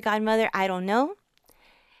 Fairy godmother. I don't know.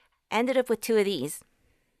 Ended up with 2 of these.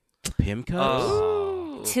 Pim cups?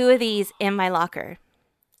 Oh. 2 of these in my locker.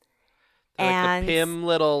 Like And the Pim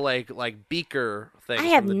little like beaker thing. I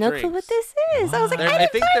have no clue what this is. I was like, I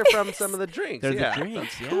think they're from this. some of the drinks. They're the yeah. drinks,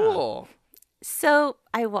 That's yeah. cool. So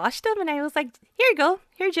I washed them and I was like, here you go.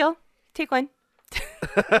 Here, Jill. Take one.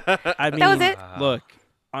 I mean, That was it. Look,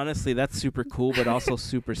 honestly, that's super cool, but also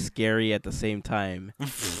super scary at the same time.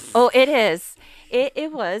 Oh, it is.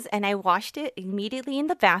 It was. And I washed it immediately in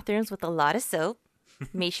the bathrooms with a lot of soap.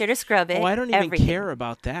 Made sure to scrub it. Oh, I don't even everything. care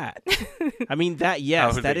about that. I mean, that, How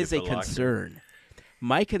yes, would that they is get a the locker? concern.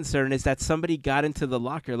 My concern is that somebody got into the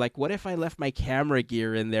locker. Like, what if I left my camera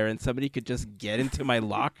gear in there and somebody could just get into my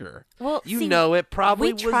locker? Well, You see, know it probably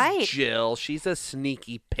we was tried. Jill. She's a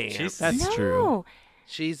sneaky pants. That's no. true.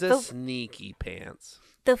 She's a The- sneaky pants.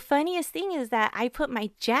 The funniest thing is that I put my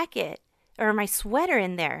jacket or my sweater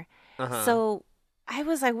in there. Uh-huh. So I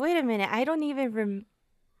was like, wait a minute. I don't even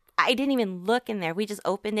I didn't even look in there. We just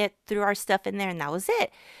opened it, threw our stuff in there, and that was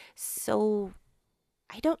it. So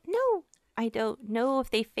I don't know. I don't know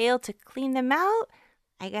if they failed to clean them out.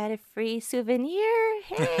 I got a free souvenir.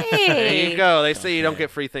 Hey. There you go. They say you don't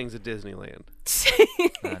get free things at Disneyland.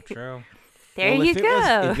 Not true. There Well, you if it go.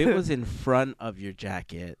 Was, if it was in front of your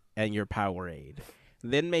jacket and your Powerade,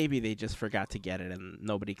 then maybe they just forgot to get it and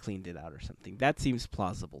nobody cleaned it out or something. That seems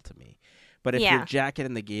plausible to me. But if Yeah. your jacket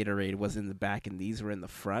and the Gatorade was in the back and these were in the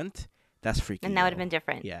front, that's freaking And that would have low. been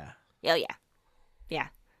different. Yeah. Oh, yeah. Yeah.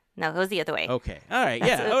 No, it was the other way. Okay. All right.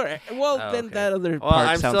 That's Yeah. it. All right. Well, Oh, then okay. that other Well, part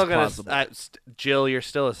I'm sounds still gonna. plausible. Jill, you're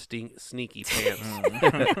still a sneaky pants.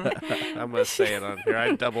 I'm gonna say it on here.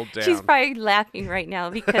 I doubled down. She's probably laughing right now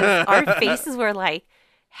because our faces were like,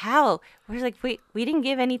 how? We're like, wait, we didn't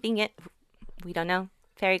give anything yet. We don't know.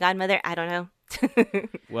 Fairy godmother, I don't know.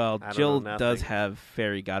 Well, I don't Jill know does nothing. have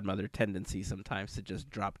fairy godmother tendencies sometimes to just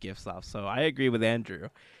drop gifts off. So I agree with Andrew.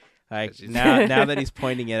 Like She's- now that he's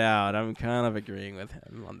pointing it out, I'm kind of agreeing with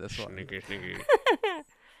him on this one. Sneaky, sneaky.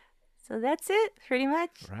 So that's it, pretty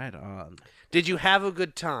much. Right on. Did you have a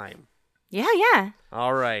good time? Yeah.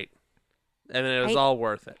 All right. And then it was I- all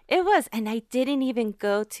worth it. It was. And I didn't even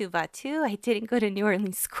go to Batu. I didn't go to New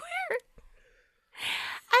Orleans Square.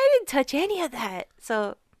 I didn't touch any of that.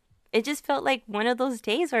 So it just felt like one of those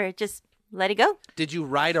days where it just let it go. Did you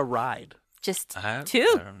ride a ride? Just I two.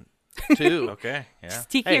 don't- Too. Okay. Yeah.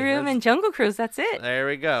 Tiki Hey, Room that's- and Jungle Cruise. That's it. There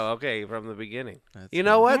we go. Okay, from the beginning. That's You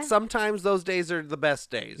know what? Yeah. Sometimes those days are the best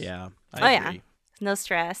days. Yeah. Oh, I yeah. agree. No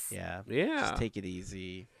stress. Yeah. Yeah. Just take it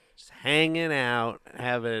easy. Just hanging out,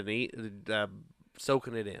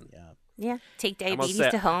 soaking it in. Yeah. Yeah. Take I almost diabetes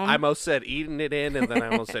said- to home. I almost said eating it in, and then I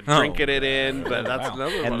almost said Oh. drinking it in, but that's Wow.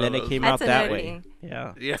 another one And then of it those. came That's out that another way. thing.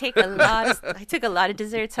 Yeah. Yeah. I took a lot of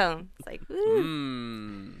desserts home. It's like, ooh.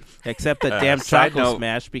 Mm. Except the damn side chocolate note-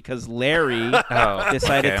 smash because Larry Oh,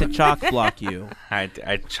 decided okay. to chalk block you. I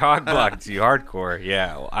chalk blocked you hardcore.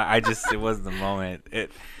 Yeah, well, I just it wasn't the moment.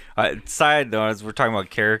 Side note, as we're talking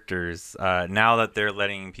about characters, now that they're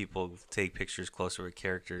letting people take pictures closer with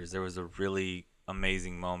characters, there was a really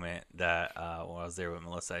amazing moment that when I was there with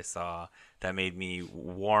Melissa, I saw that made me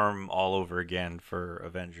warm all over again for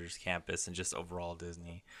Avengers Campus and just overall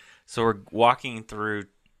Disney. So we're walking through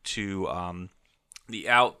to the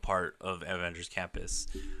out part of Avengers Campus.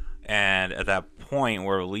 And at that point,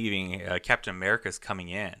 we're leaving. Captain America's coming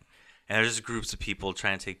in, and there's just groups of people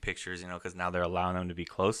trying to take pictures, because now they're allowing them to be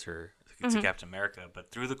closer to Captain America. But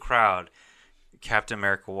through the crowd, Captain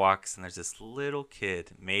America walks, and there's this little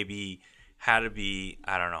kid, maybe had to be,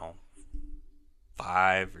 I don't know,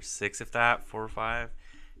 5 or 6, if that, 4 or 5.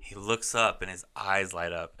 He looks up, and his eyes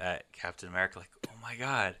light up at Captain America, like, oh my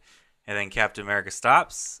God. And then Captain America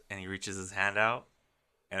stops, and he reaches his hand out.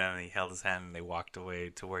 And then he held his hand and they walked away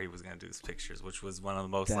to where he was going to do his pictures, which was one of the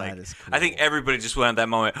most, That is I think cool. everybody just went at that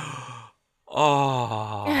moment,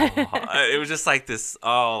 oh. It was just like this,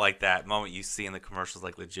 like that moment you see in the commercials,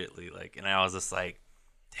 like legitly. And I was just like,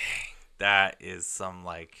 dang, that is some,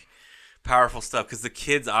 powerful stuff because the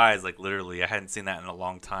kids' eyes, like literally, I hadn't seen that in a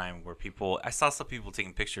long time. Where I saw some people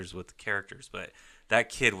taking pictures with the characters, but that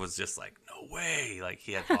kid was just like, no way, like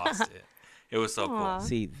he had lost it. It was so Aw. cool.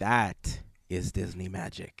 See, that is Disney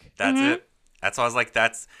magic. That's it. That's why I was like,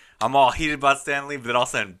 I'm all heated about Stan Lee, but then all of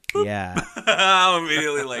a sudden, boop, Yeah. I'm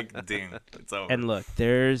immediately like, ding, it's over. And look,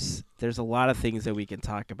 there's a lot of things that we can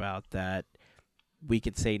talk about that we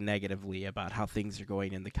could say negatively about how things are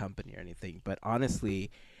going in the company or anything. But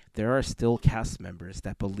honestly, there are still cast members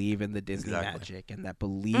that believe in the Disney Exactly. magic and that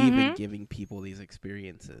believe in giving people these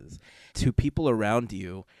experiences. To people around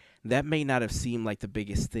you, that may not have seemed like the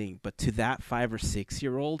biggest thing, but to that 5 or 6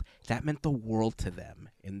 year old, that meant the world to them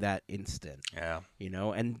in that instant. Yeah. You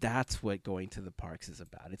know, and that's what going to the parks is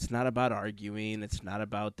about. It's not about arguing. It's not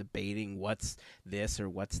about debating what's this or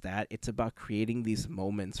what's that. It's about creating these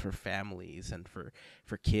moments for families and for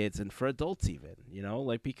kids and for adults even, you know,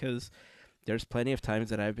 like because there's plenty of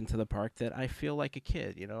times that I've been to the park that I feel like a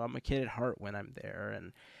kid. You know, I'm a kid at heart when I'm there.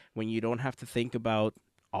 And when you don't have to think about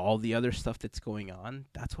all the other stuff that's going on,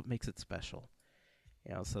 that's what makes it special.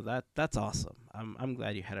 You know, so that's awesome. I'm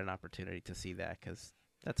glad you had an opportunity to see that because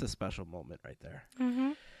that's a special moment right there.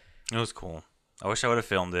 It was cool. I wish I would have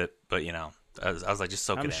filmed it, but you know, I was like, just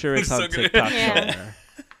soak it in. I'm sure it's on Soak it in. TikTok Yeah.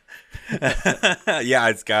 somewhere. Yeah,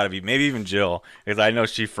 it's got to be. Maybe even Jill, because I know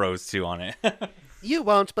she froze too on it. You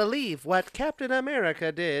won't believe what Captain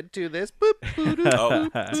America did to this. Boop, boo-doo. Oh,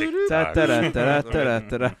 TikTok.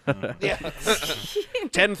 Da-da-da-da-da-da-da. Yeah.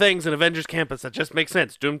 10 things in Avengers Campus that just make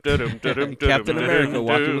sense. Captain America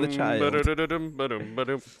walking with a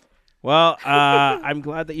child. Well, I'm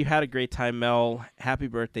glad that you had a great time, Mel. Happy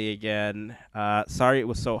birthday again. Sorry it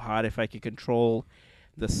was so hot. If I could control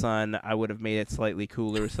the sun, I would have made it slightly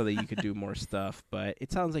cooler so that you could do more stuff. But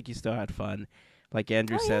it sounds like you still had fun. Like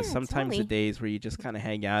Andrew says, yeah, sometimes the totally. days where you just kind of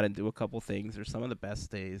hang out and do a couple things are some of the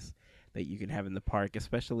best days that you can have in the park,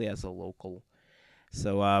 especially as a local.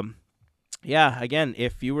 So, yeah, again,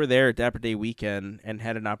 if you were there at Dapper Day weekend and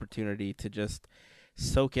had an opportunity to just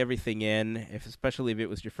soak everything in, especially if it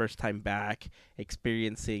was your first time back,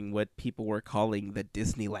 experiencing what people were calling the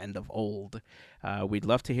Disneyland of old, we'd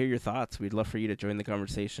love to hear your thoughts. We'd love for you to join the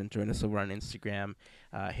conversation. Join us over on Instagram.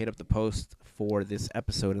 Hit up the post for this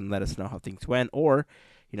episode and let us know how things went. Or,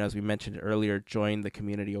 you know, as we mentioned earlier, join the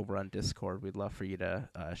community over on Discord. We'd love for you to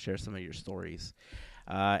share some of your stories.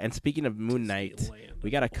 And speaking of Moon Knight, we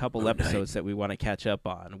got a couple episodes that we want to catch up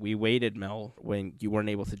on. We waited, Mel, when you weren't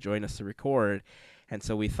able to join us to record, and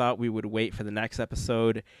so we thought we would wait for the next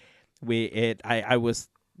episode. I was,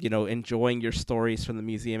 you know, enjoying your stories from the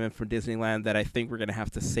museum and from Disneyland that I think we're going to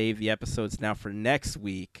have to save the episodes now for next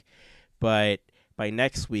week. But by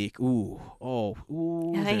next week, there's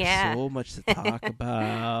yeah. so much to talk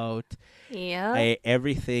about. Yeah.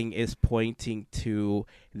 Everything is pointing to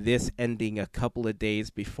this ending a couple of days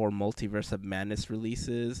before Multiverse of Madness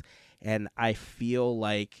releases, and I feel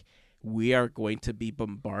like we are going to be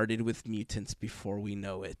bombarded with mutants before we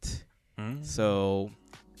know it. So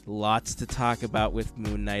lots to talk about with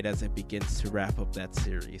Moon Knight as it begins to wrap up that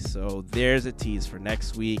series. So there's a tease for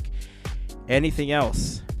next week. Anything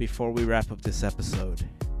else before we wrap up this episode?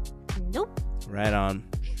 Nope. Right on.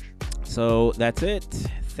 So that's it.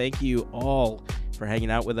 Thank you all for hanging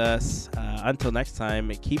out with us. Until next time,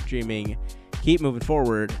 keep dreaming, keep moving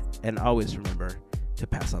forward, and always remember to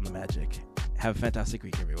pass on the magic. Have a fantastic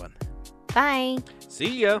week, everyone. Bye.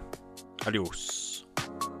 See ya. Adios.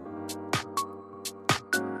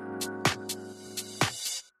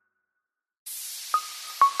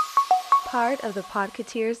 Part of the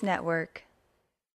Podcateers Network.